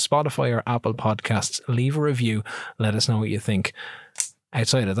podcast, Spotify or Apple Podcasts. Leave a review. Let us know what you think.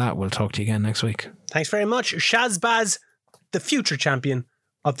 Outside of that, we'll talk to you again next week. Thanks very much. Shazbaz, the future champion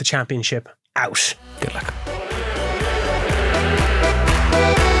of the championship, out. Good luck.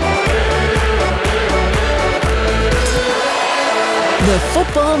 The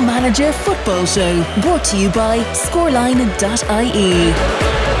Football Manager Football Show, brought to you by scoreline.ie.